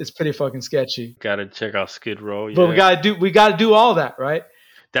it's pretty fucking sketchy. Gotta check out Skid Row. Yeah. But we gotta do all that, right?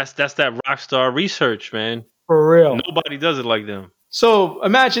 That's that rock star research, man. For real. Nobody does it like them. So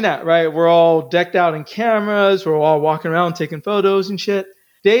imagine that, right? We're all decked out in cameras. We're all walking around taking photos and shit.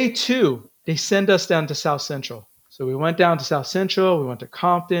 Day 2, they send us down to South Central. So we went down to South Central. We went to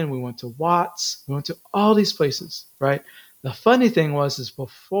Compton. We went to Watts. We went to all these places, right? The funny thing is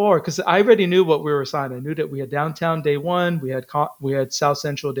before, because I already knew what we were assigned. I knew that we had downtown day 1. We had South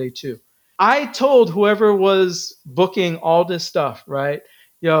Central day 2. I told whoever was booking all this stuff, right?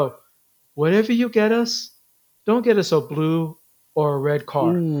 Yo, whatever you get us, don't get us a blue or a red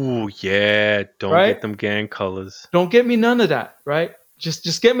car. Ooh, yeah. Don't get them gang colors. Don't get me none of that, right?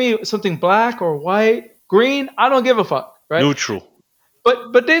 Just get me something black or white, green. I don't give a fuck, right? Neutral.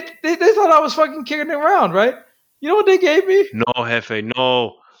 But they thought I was fucking kicking it around, right? You know what they gave me? No, Jefe,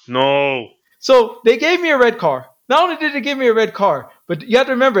 no. So they gave me a red car. Not only did they give me a red car, but you have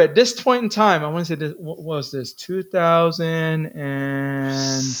to remember at this point in time, I want to say this, what was this?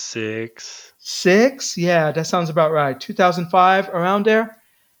 2006? Yeah, that sounds about right. 2005, around there.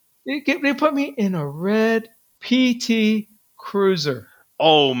 They put me in a red PT Cruiser.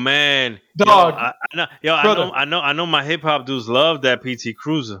 Oh man, dog! I know. My hip hop dudes love that PT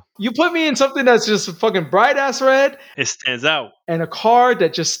Cruiser. You put me in something that's just fucking bright ass red. It stands out, and a car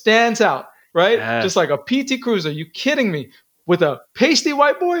that just stands out, right? Yes. Just like a PT Cruiser. You kidding me? With a pasty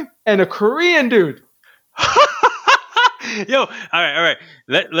white boy and a Korean dude. Yo, all right.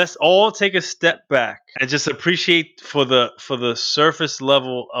 Let's all take a step back and just appreciate for the surface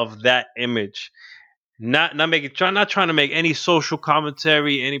level of that image. Not trying to make any social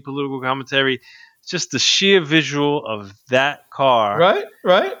commentary, any political commentary. Just the sheer visual of that car.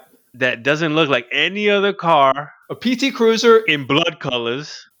 Right. That doesn't look like any other car. A PT Cruiser in blood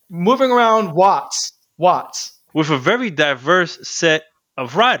colors. Moving around Watts. With a very diverse set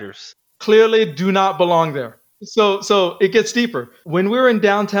of riders. Clearly do not belong there. So it gets deeper. When we were in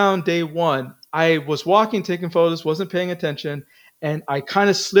downtown day 1, I was walking, taking photos, wasn't paying attention. And I kind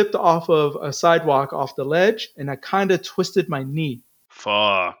of slipped off of a sidewalk off the ledge, and I kind of twisted my knee.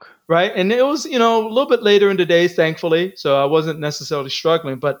 Fuck. Right? And it was, a little bit later in the day, thankfully. So I wasn't necessarily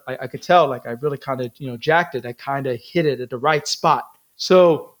struggling, but I could tell, like, I really kind of, jacked it. I kind of hit it at the right spot.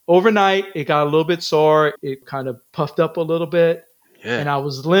 So overnight, it got a little bit sore. It kind of puffed up a little bit. Yeah. And I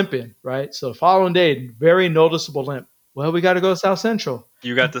was limping, right? So the following day, very noticeable limp. Well, we got to go to South Central.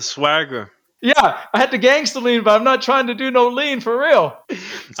 You got the swagger. Yeah, I had the gangster lean, but I'm not trying to do no lean for real.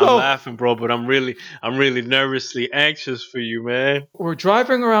 I'm laughing, bro, but I'm really nervously anxious for you, man. We're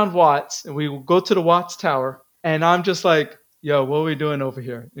driving around Watts, and we go to the Watts Tower, and I'm just like, yo, what are we doing over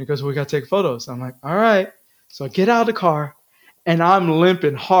here? And he goes, we got to take photos. I'm like, all right. So I get out of the car, and I'm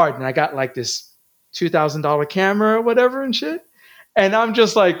limping hard, and I got like this $2,000 camera or whatever and shit. And I'm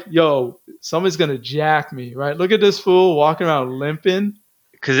just like, yo, somebody's going to jack me, right? Look at this fool walking around limping.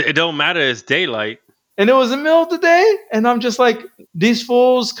 Because it don't matter, it's daylight. And it was the middle of the day, and I'm just like, these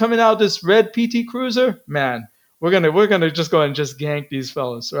fools coming out this red PT Cruiser, man, we're gonna just go and just gank these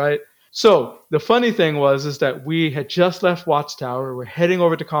fellas, right? So the funny thing is that we had just left Watts Tower. We're heading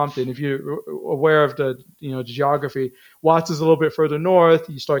over to Compton. If you're aware of the geography, Watts is a little bit further north.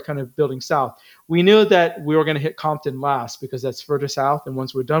 You start kind of building south. We knew that we were going to hit Compton last because that's further south. And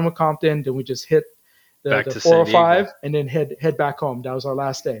once we're done with Compton, then we just hit the 405 and then head back home. That was our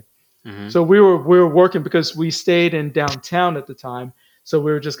last day. Mm-hmm. So we were working because we stayed in downtown at the time. So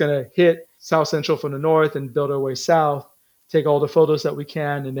we were just going to hit South Central from the north and build our way south, take all the photos that we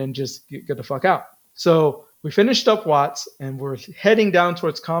can, and then just get the fuck out. So we finished up Watts and we're heading down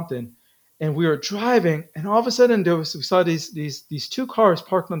towards Compton, and we were driving, and all of a sudden we saw these two cars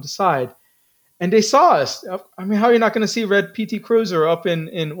parked on the side, and they saw us. I mean, how are you not going to see red PT Cruiser up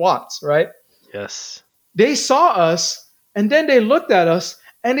in Watts, right? Yes. They saw us, and then they looked at us,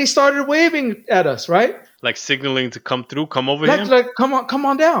 and they started waving at us, right? Like signaling to come through, come over here. Like come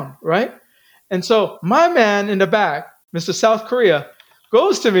on down, right? And so my man in the back, Mr. South Korea,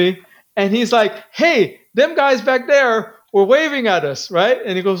 goes to me and he's like, hey, them guys back there were waving at us, right?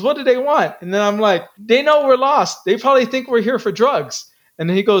 And he goes, what do they want? And then I'm like, they know we're lost. They probably think we're here for drugs. And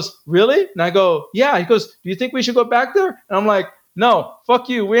then he goes, really? And I go, yeah. He goes, do you think we should go back there? And I'm like, no, fuck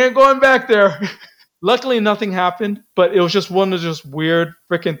you. We ain't going back there. Luckily, nothing happened, but it was just one of just weird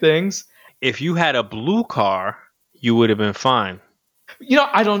freaking things. If you had a blue car, you would have been fine.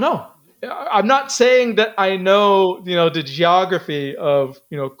 I don't know. I'm not saying that I know, the geography of,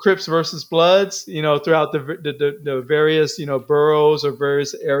 Crips versus Bloods, throughout the various, boroughs or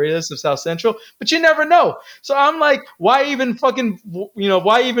various areas of South Central, but you never know. So I'm like, why even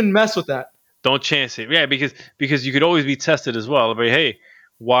why even mess with that? Don't chance it. Yeah, because you could always be tested as well. But hey,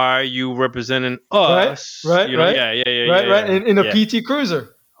 why are you representing us? Right. Right. In a PT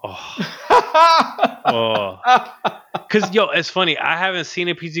Cruiser. Oh. Because it's funny. I haven't seen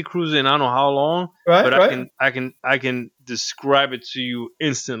a PT Cruiser in I don't know how long, but I can describe it to you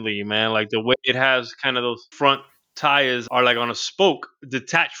instantly, man. Like the way it has kind of those front tires are like on a spoke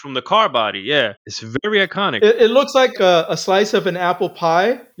detached from the car body. Yeah, it's very iconic. It looks like a slice of an apple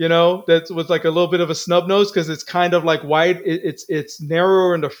pie, that was like a little bit of a snub nose because it's kind of like wide. It's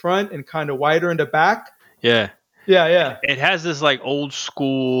narrower in the front and kind of wider in the back. Yeah. Yeah. It has this like old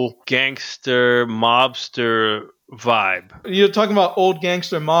school gangster mobster vibe. You're talking about old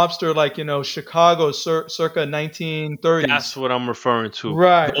gangster mobster, like, Chicago circa 1930s. That's what I'm referring to.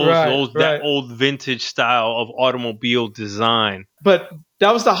 Right. That old vintage style of automobile design. But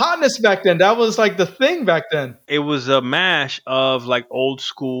that was the hotness back then. That was like the thing back then. It was a mash of like old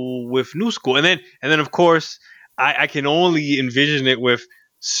school with new school. And then of course, I can only envision it with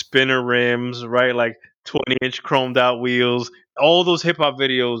spinner rims, right? Like 20-inch chromed out wheels, all those hip hop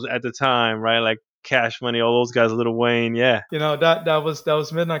videos at the time, right? Like Cash Money, all those guys, Lil Wayne, yeah. That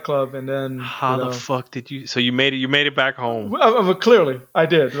was Midnight Club, and then how the fuck did you? So you made it back home? Well, clearly, I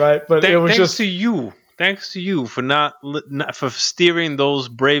did, right? But it was thanks to you for not for steering those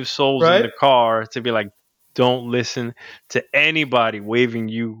brave souls in the car to be like, don't listen to anybody waving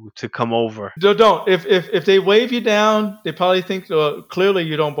you to come over. Don't. If they wave you down, they probably think clearly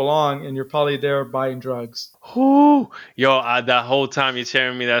you don't belong, and you're probably there buying drugs. Yo, that whole time you're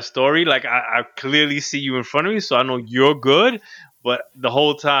telling me that story, like I clearly see you in front of me, so I know you're good. But the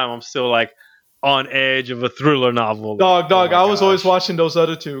whole time I'm still like on edge of a thriller novel. Dog. I was always watching those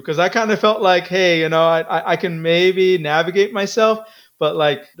other two because I kind of felt like, hey, I can maybe navigate myself. But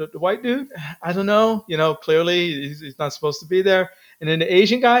like the white dude, I don't know, clearly he's not supposed to be there. And then the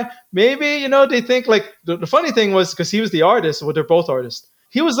Asian guy, maybe, they think like the funny thing was because he was the artist, well, they're both artists.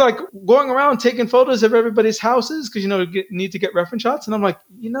 He was like going around taking photos of everybody's houses because, need to get reference shots. And I'm like,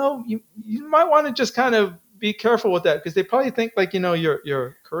 you might want to just kind of be careful with that because they probably think like,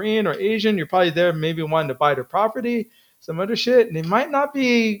 you're Korean or Asian. You're probably there maybe wanting to buy their property, some other shit. And they might not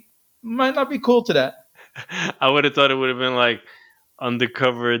be cool to that. I would have thought it would have been like,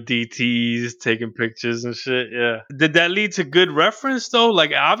 undercover DTs taking pictures and shit. Yeah. Did that lead to good reference though?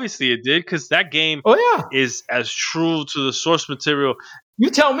 Like obviously it did because that game is as true to the source material. You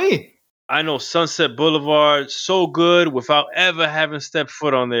tell me. I know Sunset Boulevard so good without ever having stepped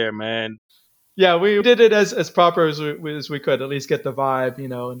foot on there, man. Yeah, we did it as proper as we could, at least get the vibe,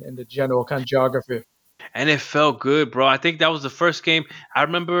 and the general kind of geography. And it felt good, bro. I think that was the first game. I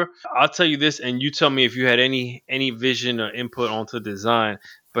remember, I'll tell you this, and you tell me if you had any vision or input onto design.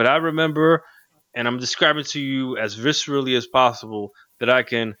 But I remember, and I'm describing to you as viscerally as possible, that I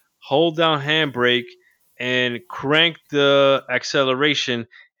can hold down handbrake and crank the acceleration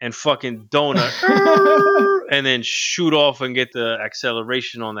and fucking donut and then shoot off and get the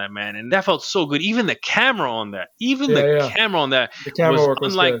acceleration on that, man. And that felt so good. Even the camera on that, camera on that The camera was work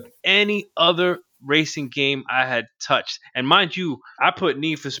was unlike good. any other racing game I had touched. And mind you, I put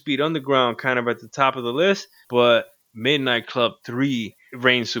Need for Speed Underground kind of at the top of the list, but Midnight Club 3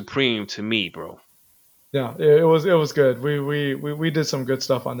 reigns supreme to me, bro. Yeah, it was good. We did some good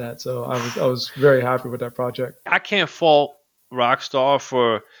stuff on that, so I was very happy with that project. I can't fault Rockstar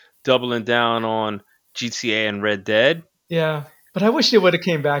for doubling down on GTA and Red Dead. Yeah, but I wish they would have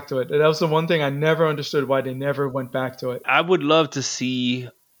came back to it. That was the one thing I never understood, why they never went back to it. I would love to see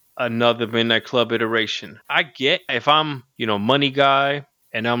another Midnight Club iteration. I get if I'm, money guy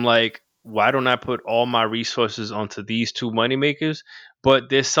and I'm like, why don't I put all my resources onto these two moneymakers? But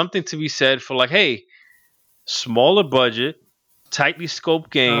there's something to be said for like, hey, smaller budget, tightly scoped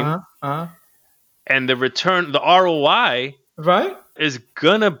game, and the return, the ROI, right, is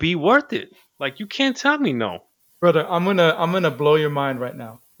gonna be worth it. Like, you can't tell me no. Brother, I'm gonna blow your mind right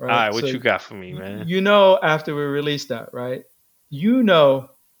now. Right? All right, what you got for me, man? After we released that, right?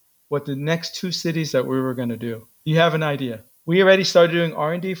 What the next two cities that we were gonna do. You have an idea. We already started doing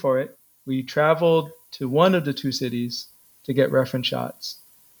R&D for it. We traveled to one of the two cities to get reference shots.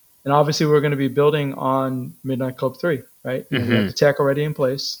 And obviously, we're going to be building on Midnight Club 3, right? We have the tech already in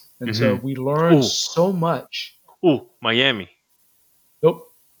place. And so we learned so much. Ooh, Miami.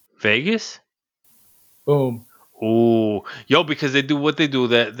 Nope. Vegas? Boom. Ooh. Yo, because they do what they do,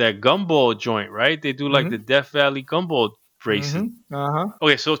 that gumball joint, right? They do like the Death Valley gumball racing.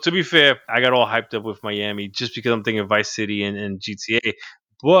 Okay, so to be fair, I got all hyped up with Miami just because I'm thinking Vice City and GTA.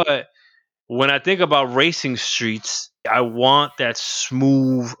 But when I think about racing streets, I want that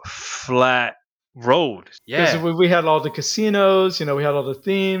smooth, flat road. Yeah. Because we had all the casinos, we had all the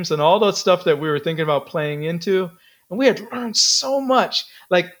themes and all that stuff that we were thinking about playing into. And we had learned so much.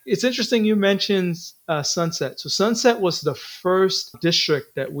 Like, it's interesting you mentioned Sunset. So Sunset was the first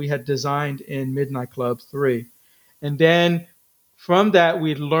district that we had designed in Midnight Club 3. And then from that,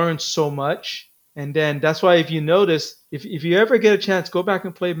 we learned so much. And then that's why, if you notice, if you ever get a chance, go back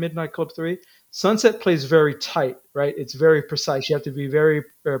and play Midnight Club 3. Sunset plays very tight, right? It's very precise. You have to be very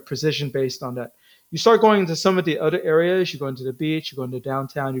precision based on that. You start going into some of the other areas. You go into the beach, you go into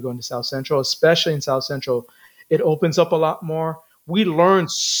downtown, you go into South Central, especially in South Central. It opens up a lot more. We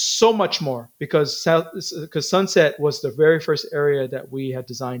learned so much more because Sunset was the very first area that we had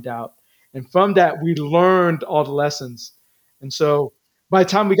designed out. And from that, we learned all the lessons. And so by the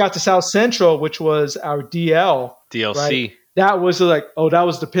time we got to South Central, which was our DLC, right, that was like, that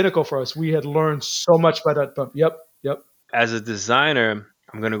was the pinnacle for us. We had learned so much by that bump. Yep. As a designer,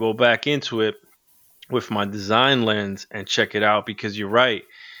 I'm going to go back into it with my design lens and check it out, because you're right.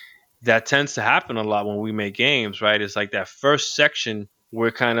 That tends to happen a lot when we make games, right? It's like that first section,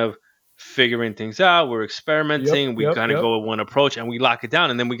 we're kind of figuring things out. We're experimenting. We kind of go with one approach and we lock it down.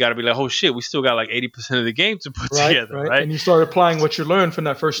 And then we got to be like, oh shit, we still got like 80% of the game to put together, right? And you start applying what you learned from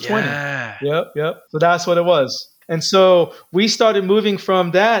that first 20. Yep. So that's what it was. And so we started moving from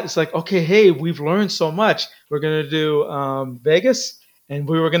that. It's like, okay, hey, we've learned so much. We're going to do Vegas, and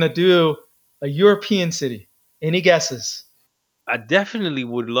we were going to do a European city. Any guesses? I definitely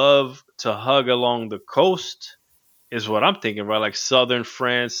would love to hug along the coast, is what I'm thinking, right? Like southern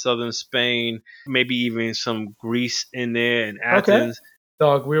France, southern Spain, maybe even some Greece in there and Athens. Okay.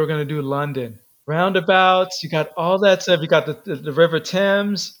 Dog, we were going to do London. Roundabouts, you got all that stuff. You got the River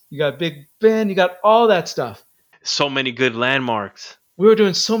Thames, you got Big Ben, you got all that stuff. So many good landmarks. We were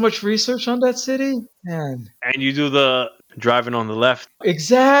doing so much research on that city, man. And you do the driving on the left.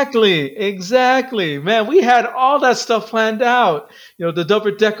 Exactly. Man, we had all that stuff planned out. The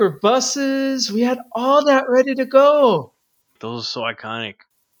double-decker buses, we had all that ready to go. Those are so iconic.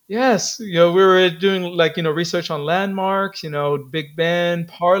 Yes. We were doing research on landmarks, Big Ben,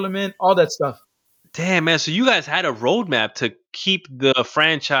 Parliament, all that stuff. Damn, man. So you guys had a roadmap to keep the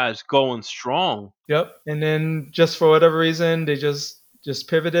franchise going strong. Yep. And then just for whatever reason, they just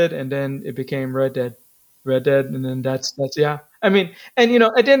pivoted, and then it became Red Dead. And then that's yeah. I mean, and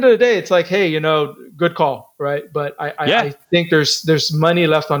at the end of the day, it's like, hey, good call, right? But I think there's money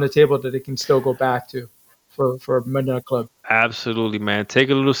left on the table that it can still go back to for Midnight Club. Absolutely, man. Take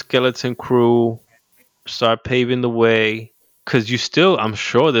a little skeleton crew, start paving the way, Because I'm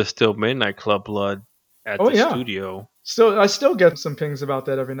sure there's still Midnight Club blood at Oh the yeah. studio. I still get some pings about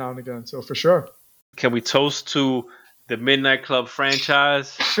that every now and again. So for sure. Can we toast to the Midnight Club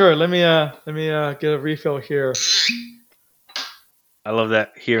franchise? Sure. Let me get a refill here. I love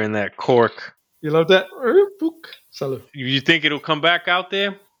that, hearing that cork. You love that? Salud. You think it'll come back out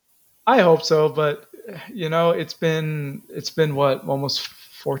there? I hope so, but it's been what, almost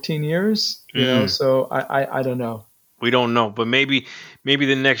 14 years, so I don't know. We don't know, but maybe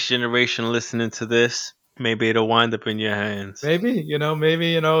the next generation listening to this, maybe it'll wind up in your hands. Maybe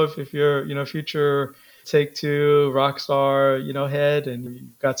if you're future Take-Two, Rockstar, head, and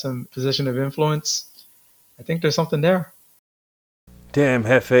you've got some position of influence, I think there's something there. Damn,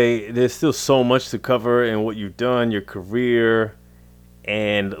 Jefe, there's still so much to cover in what you've done, your career,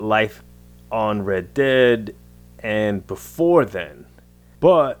 and life on Red Dead, and before then.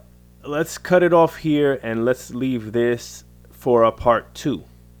 But let's cut it off here, and let's leave this for a part 2.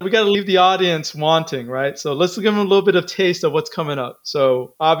 We got to leave the audience wanting, right? So let's give them a little bit of taste of what's coming up.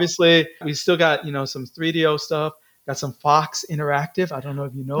 So obviously, we still got, some 3DO stuff. Got some Fox Interactive. I don't know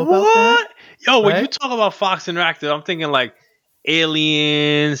if you know about that. Yo, when you talk about Fox Interactive, I'm thinking like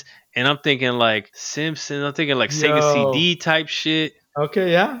Aliens, and I'm thinking like Simpsons. I'm thinking like Sega CD type shit.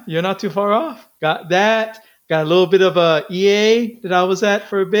 Okay, yeah. You're not too far off. Got that. Got a little bit of a EA that I was at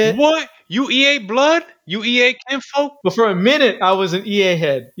for a bit. What? You EA blood? You EA kinfolk? But for a minute, I was an EA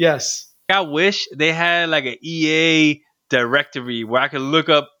head. Yes. I wish they had like an EA directory where I could look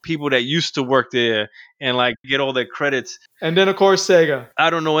up people that used to work there and like get all their credits. And then, of course, Sega. I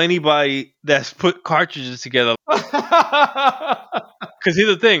don't know anybody that's put cartridges together. Because here's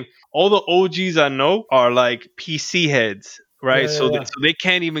the thing. All the OGs I know are like PC heads. Right, so they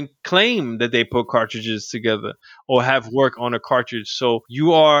can't even claim that they put cartridges together or have work on a cartridge. So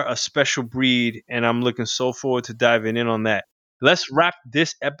you are a special breed, and I'm looking so forward to diving in on that. Let's wrap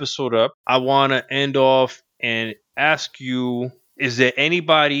this episode up. I want to end off and ask you, is there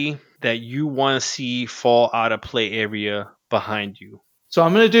anybody that you want to see fall out of play area behind you? So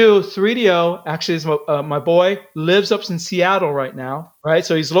I'm going to do 3DO. Actually, is my boy lives up in Seattle right now, right?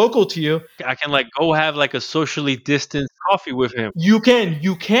 So he's local to you. I can like go have like a socially distanced coffee with him. You can,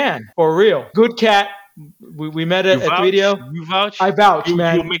 for real. Good cat. We met at 3DO. You vouch? I vouch,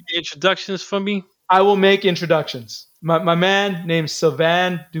 man. You'll make the introductions for me? I will make introductions. My man named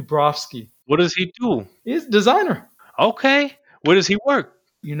Sylvan Dubrovsky. What does he do? He's a designer. Okay. Where does he work?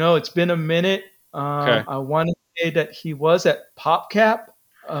 It's been a minute. Okay. I want to say that he was at PopCap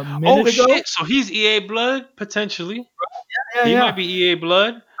a minute ago. Shit. So he's EA blood, potentially. Yeah. He might be EA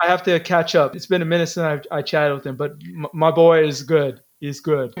blood. I have to catch up. It's been a minute since I chatted with him, but my boy is good. He's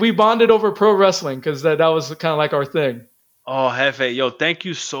good. We bonded over pro wrestling because that was kind of like our thing. Oh, Jefe. Yo, thank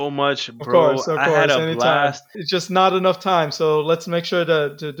you so much, bro. Of course. I had a anytime. blast. It's just not enough time, so let's make sure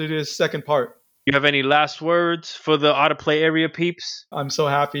to do this second part. You have any last words for the Out of Play area peeps? I'm so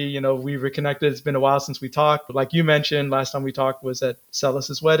happy, we reconnected. It's been a while since we talked. But like you mentioned, last time we talked was at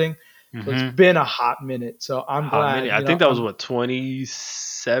Celis's wedding. Mm-hmm. So it's been a hot minute. So I'm glad. I think that was,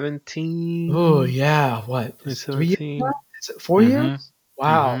 2017? Oh, yeah. What? 3 years? Is it 4 years?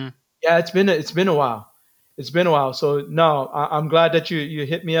 Wow. Mm-hmm. Yeah, it's been a while. It's been a while. So, no, I'm glad that you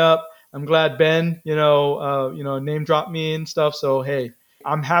hit me up. I'm glad Ben, name dropped me and stuff. So, hey.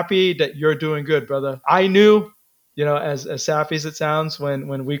 I'm happy that you're doing good, brother. I knew, as sappy as it sounds,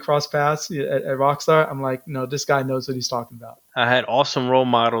 when we crossed paths at Rockstar, I'm like, no, this guy knows what he's talking about. I had awesome role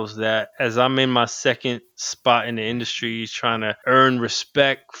models that, as I'm in my second spot in the industry, trying to earn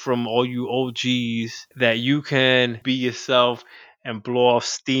respect from all you OGs, that you can be yourself and blow off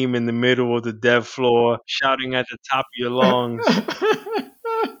steam in the middle of the dev floor, shouting at the top of your lungs.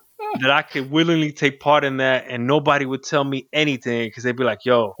 That I could willingly take part in that, and nobody would tell me anything because they'd be like,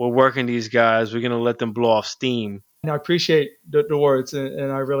 yo, we're working these guys. We're going to let them blow off steam. And I appreciate the words,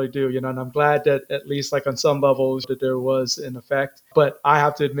 and I really do, and I'm glad that at least like on some levels that there was an effect. But I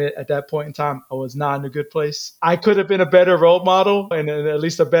have to admit, at that point in time, I was not in a good place. I could have been a better role model and at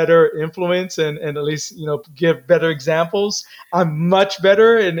least a better influence and at least, give better examples. I'm much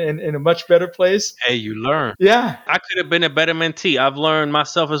better and in a much better place. Hey, you learn. Yeah. I could have been a better mentee. I've learned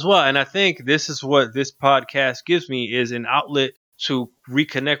myself as well. And I think this is what this podcast gives me, is an outlet to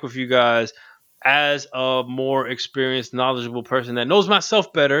reconnect with you guys as a more experienced, knowledgeable person that knows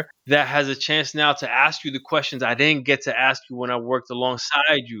myself better, that has a chance now to ask you the questions I didn't get to ask you when I worked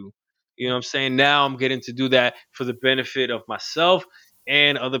alongside you. You know what I'm saying? Now I'm getting to do that for the benefit of myself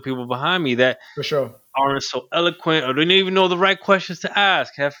and other people behind me that for sure aren't so eloquent or don't even know the right questions to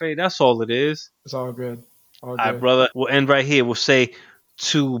ask. Jefe, that's all it is. It's all good. All right, brother. We'll end right here. We'll say,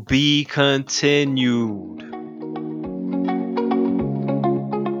 to be continued.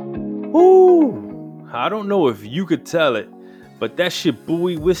 Woo! I don't know if you could tell it, but that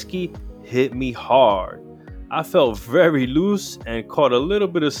Shibui whiskey hit me hard. I felt very loose and caught a little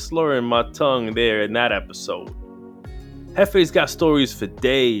bit of slur in my tongue there in that episode. Hefe's got stories for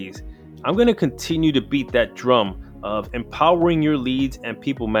days. I'm going to continue to beat that drum of empowering your leads and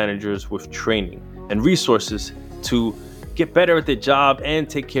people managers with training and resources to get better at their job and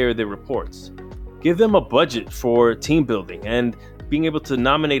take care of their reports. Give them a budget for team building and being able to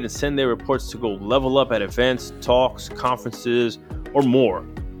nominate and send their reports to go level up at events, talks, conferences, or more.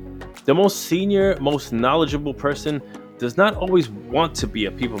 The most senior, most knowledgeable person does not always want to be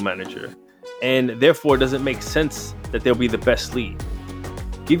a people manager, and therefore it doesn't make sense that they'll be the best lead.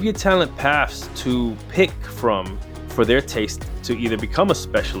 Give your talent paths to pick from for their taste to either become a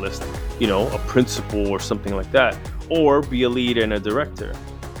specialist, a principal or something like that, or be a lead and a director.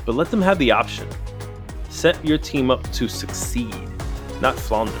 But let them have the option. Set your team up to succeed, not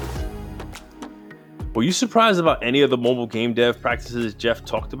flounder. Were you surprised about any of the mobile game dev practices Jeff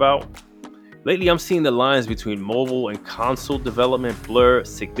talked about? Lately, I'm seeing the lines between mobile and console development blur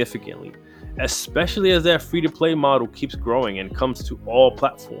significantly, especially as that free-to-play model keeps growing and comes to all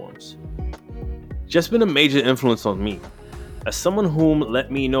platforms. Jeff's been a major influence on me, as someone whom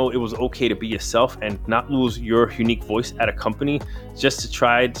let me know it was okay to be yourself and not lose your unique voice at a company just to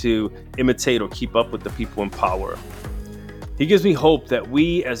try to imitate or keep up with the people in power. He gives me hope that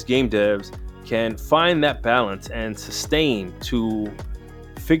we as game devs can find that balance and sustain to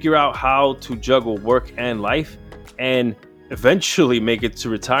figure out how to juggle work and life and eventually make it to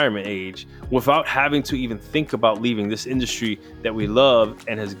retirement age without having to even think about leaving this industry that we love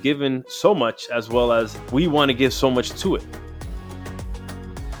and has given so much, as well as we want to give so much to it.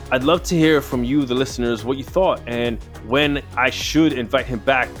 I'd love to hear from you, the listeners, what you thought and when I should invite him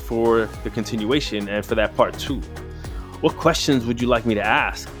back for the continuation and for that part 2. What questions would you like me to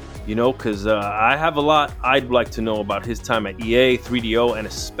ask? Because I have a lot I'd like to know about his time at EA, 3DO, and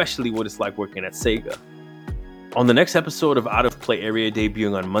especially what it's like working at Sega. On the next episode of Out of Play Area,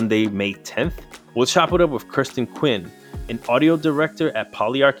 debuting on Monday, May 10th, we'll chop it up with Kirsten Quinn, an audio director at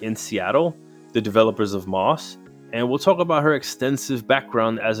Polyarch in Seattle, the developers of Moss, and we'll talk about her extensive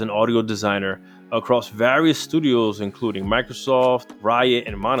background as an audio designer across various studios including Microsoft, Riot,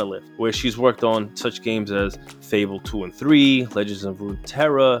 and Monolith, where she's worked on such games as Fable 2 and 3, Legends of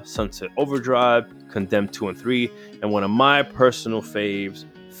Runeterra, Sunset Overdrive, Condemned 2 and 3, and one of my personal faves,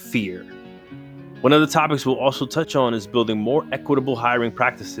 Fear. One of the topics we'll also touch on is building more equitable hiring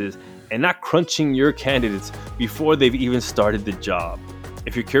practices and not crunching your candidates before they've even started the job.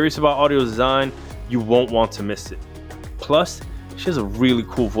 If you're curious about audio design, you won't want to miss it. Plus, she has a really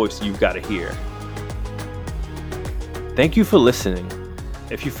cool voice you've got to hear. Thank you for listening.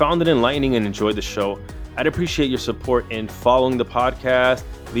 If you found it enlightening and enjoyed the show, I'd appreciate your support in following the podcast,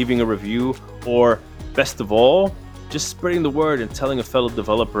 leaving a review, or best of all, just spreading the word and telling a fellow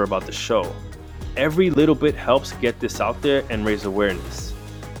developer about the show. Every little bit helps get this out there and raise awareness.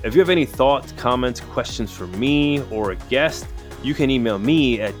 If you have any thoughts, comments, questions for me or a guest, you can email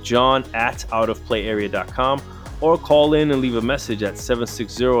me at john@outofplayarea.com or call in and leave a message at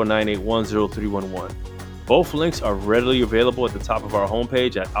 760-981-0311. Both links are readily available at the top of our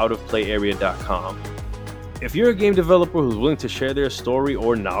homepage at outofplayarea.com. If you're a game developer who's willing to share their story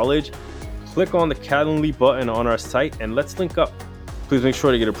or knowledge, click on the Calendly button on our site and let's link up. Please make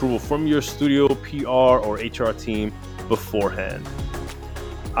sure to get approval from your studio, PR, or HR team beforehand.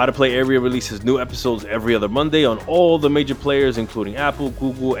 Out of Play Area releases new episodes every other Monday on all the major players, including Apple,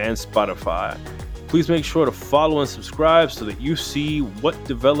 Google, and Spotify. Please make sure to follow and subscribe so that you see what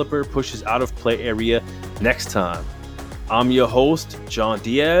developer pushes Out of Play Area next time. I'm your host, John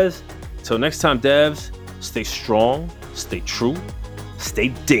Diaz. Till next time, devs, stay strong, stay true,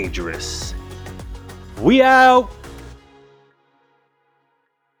 stay dangerous. We out!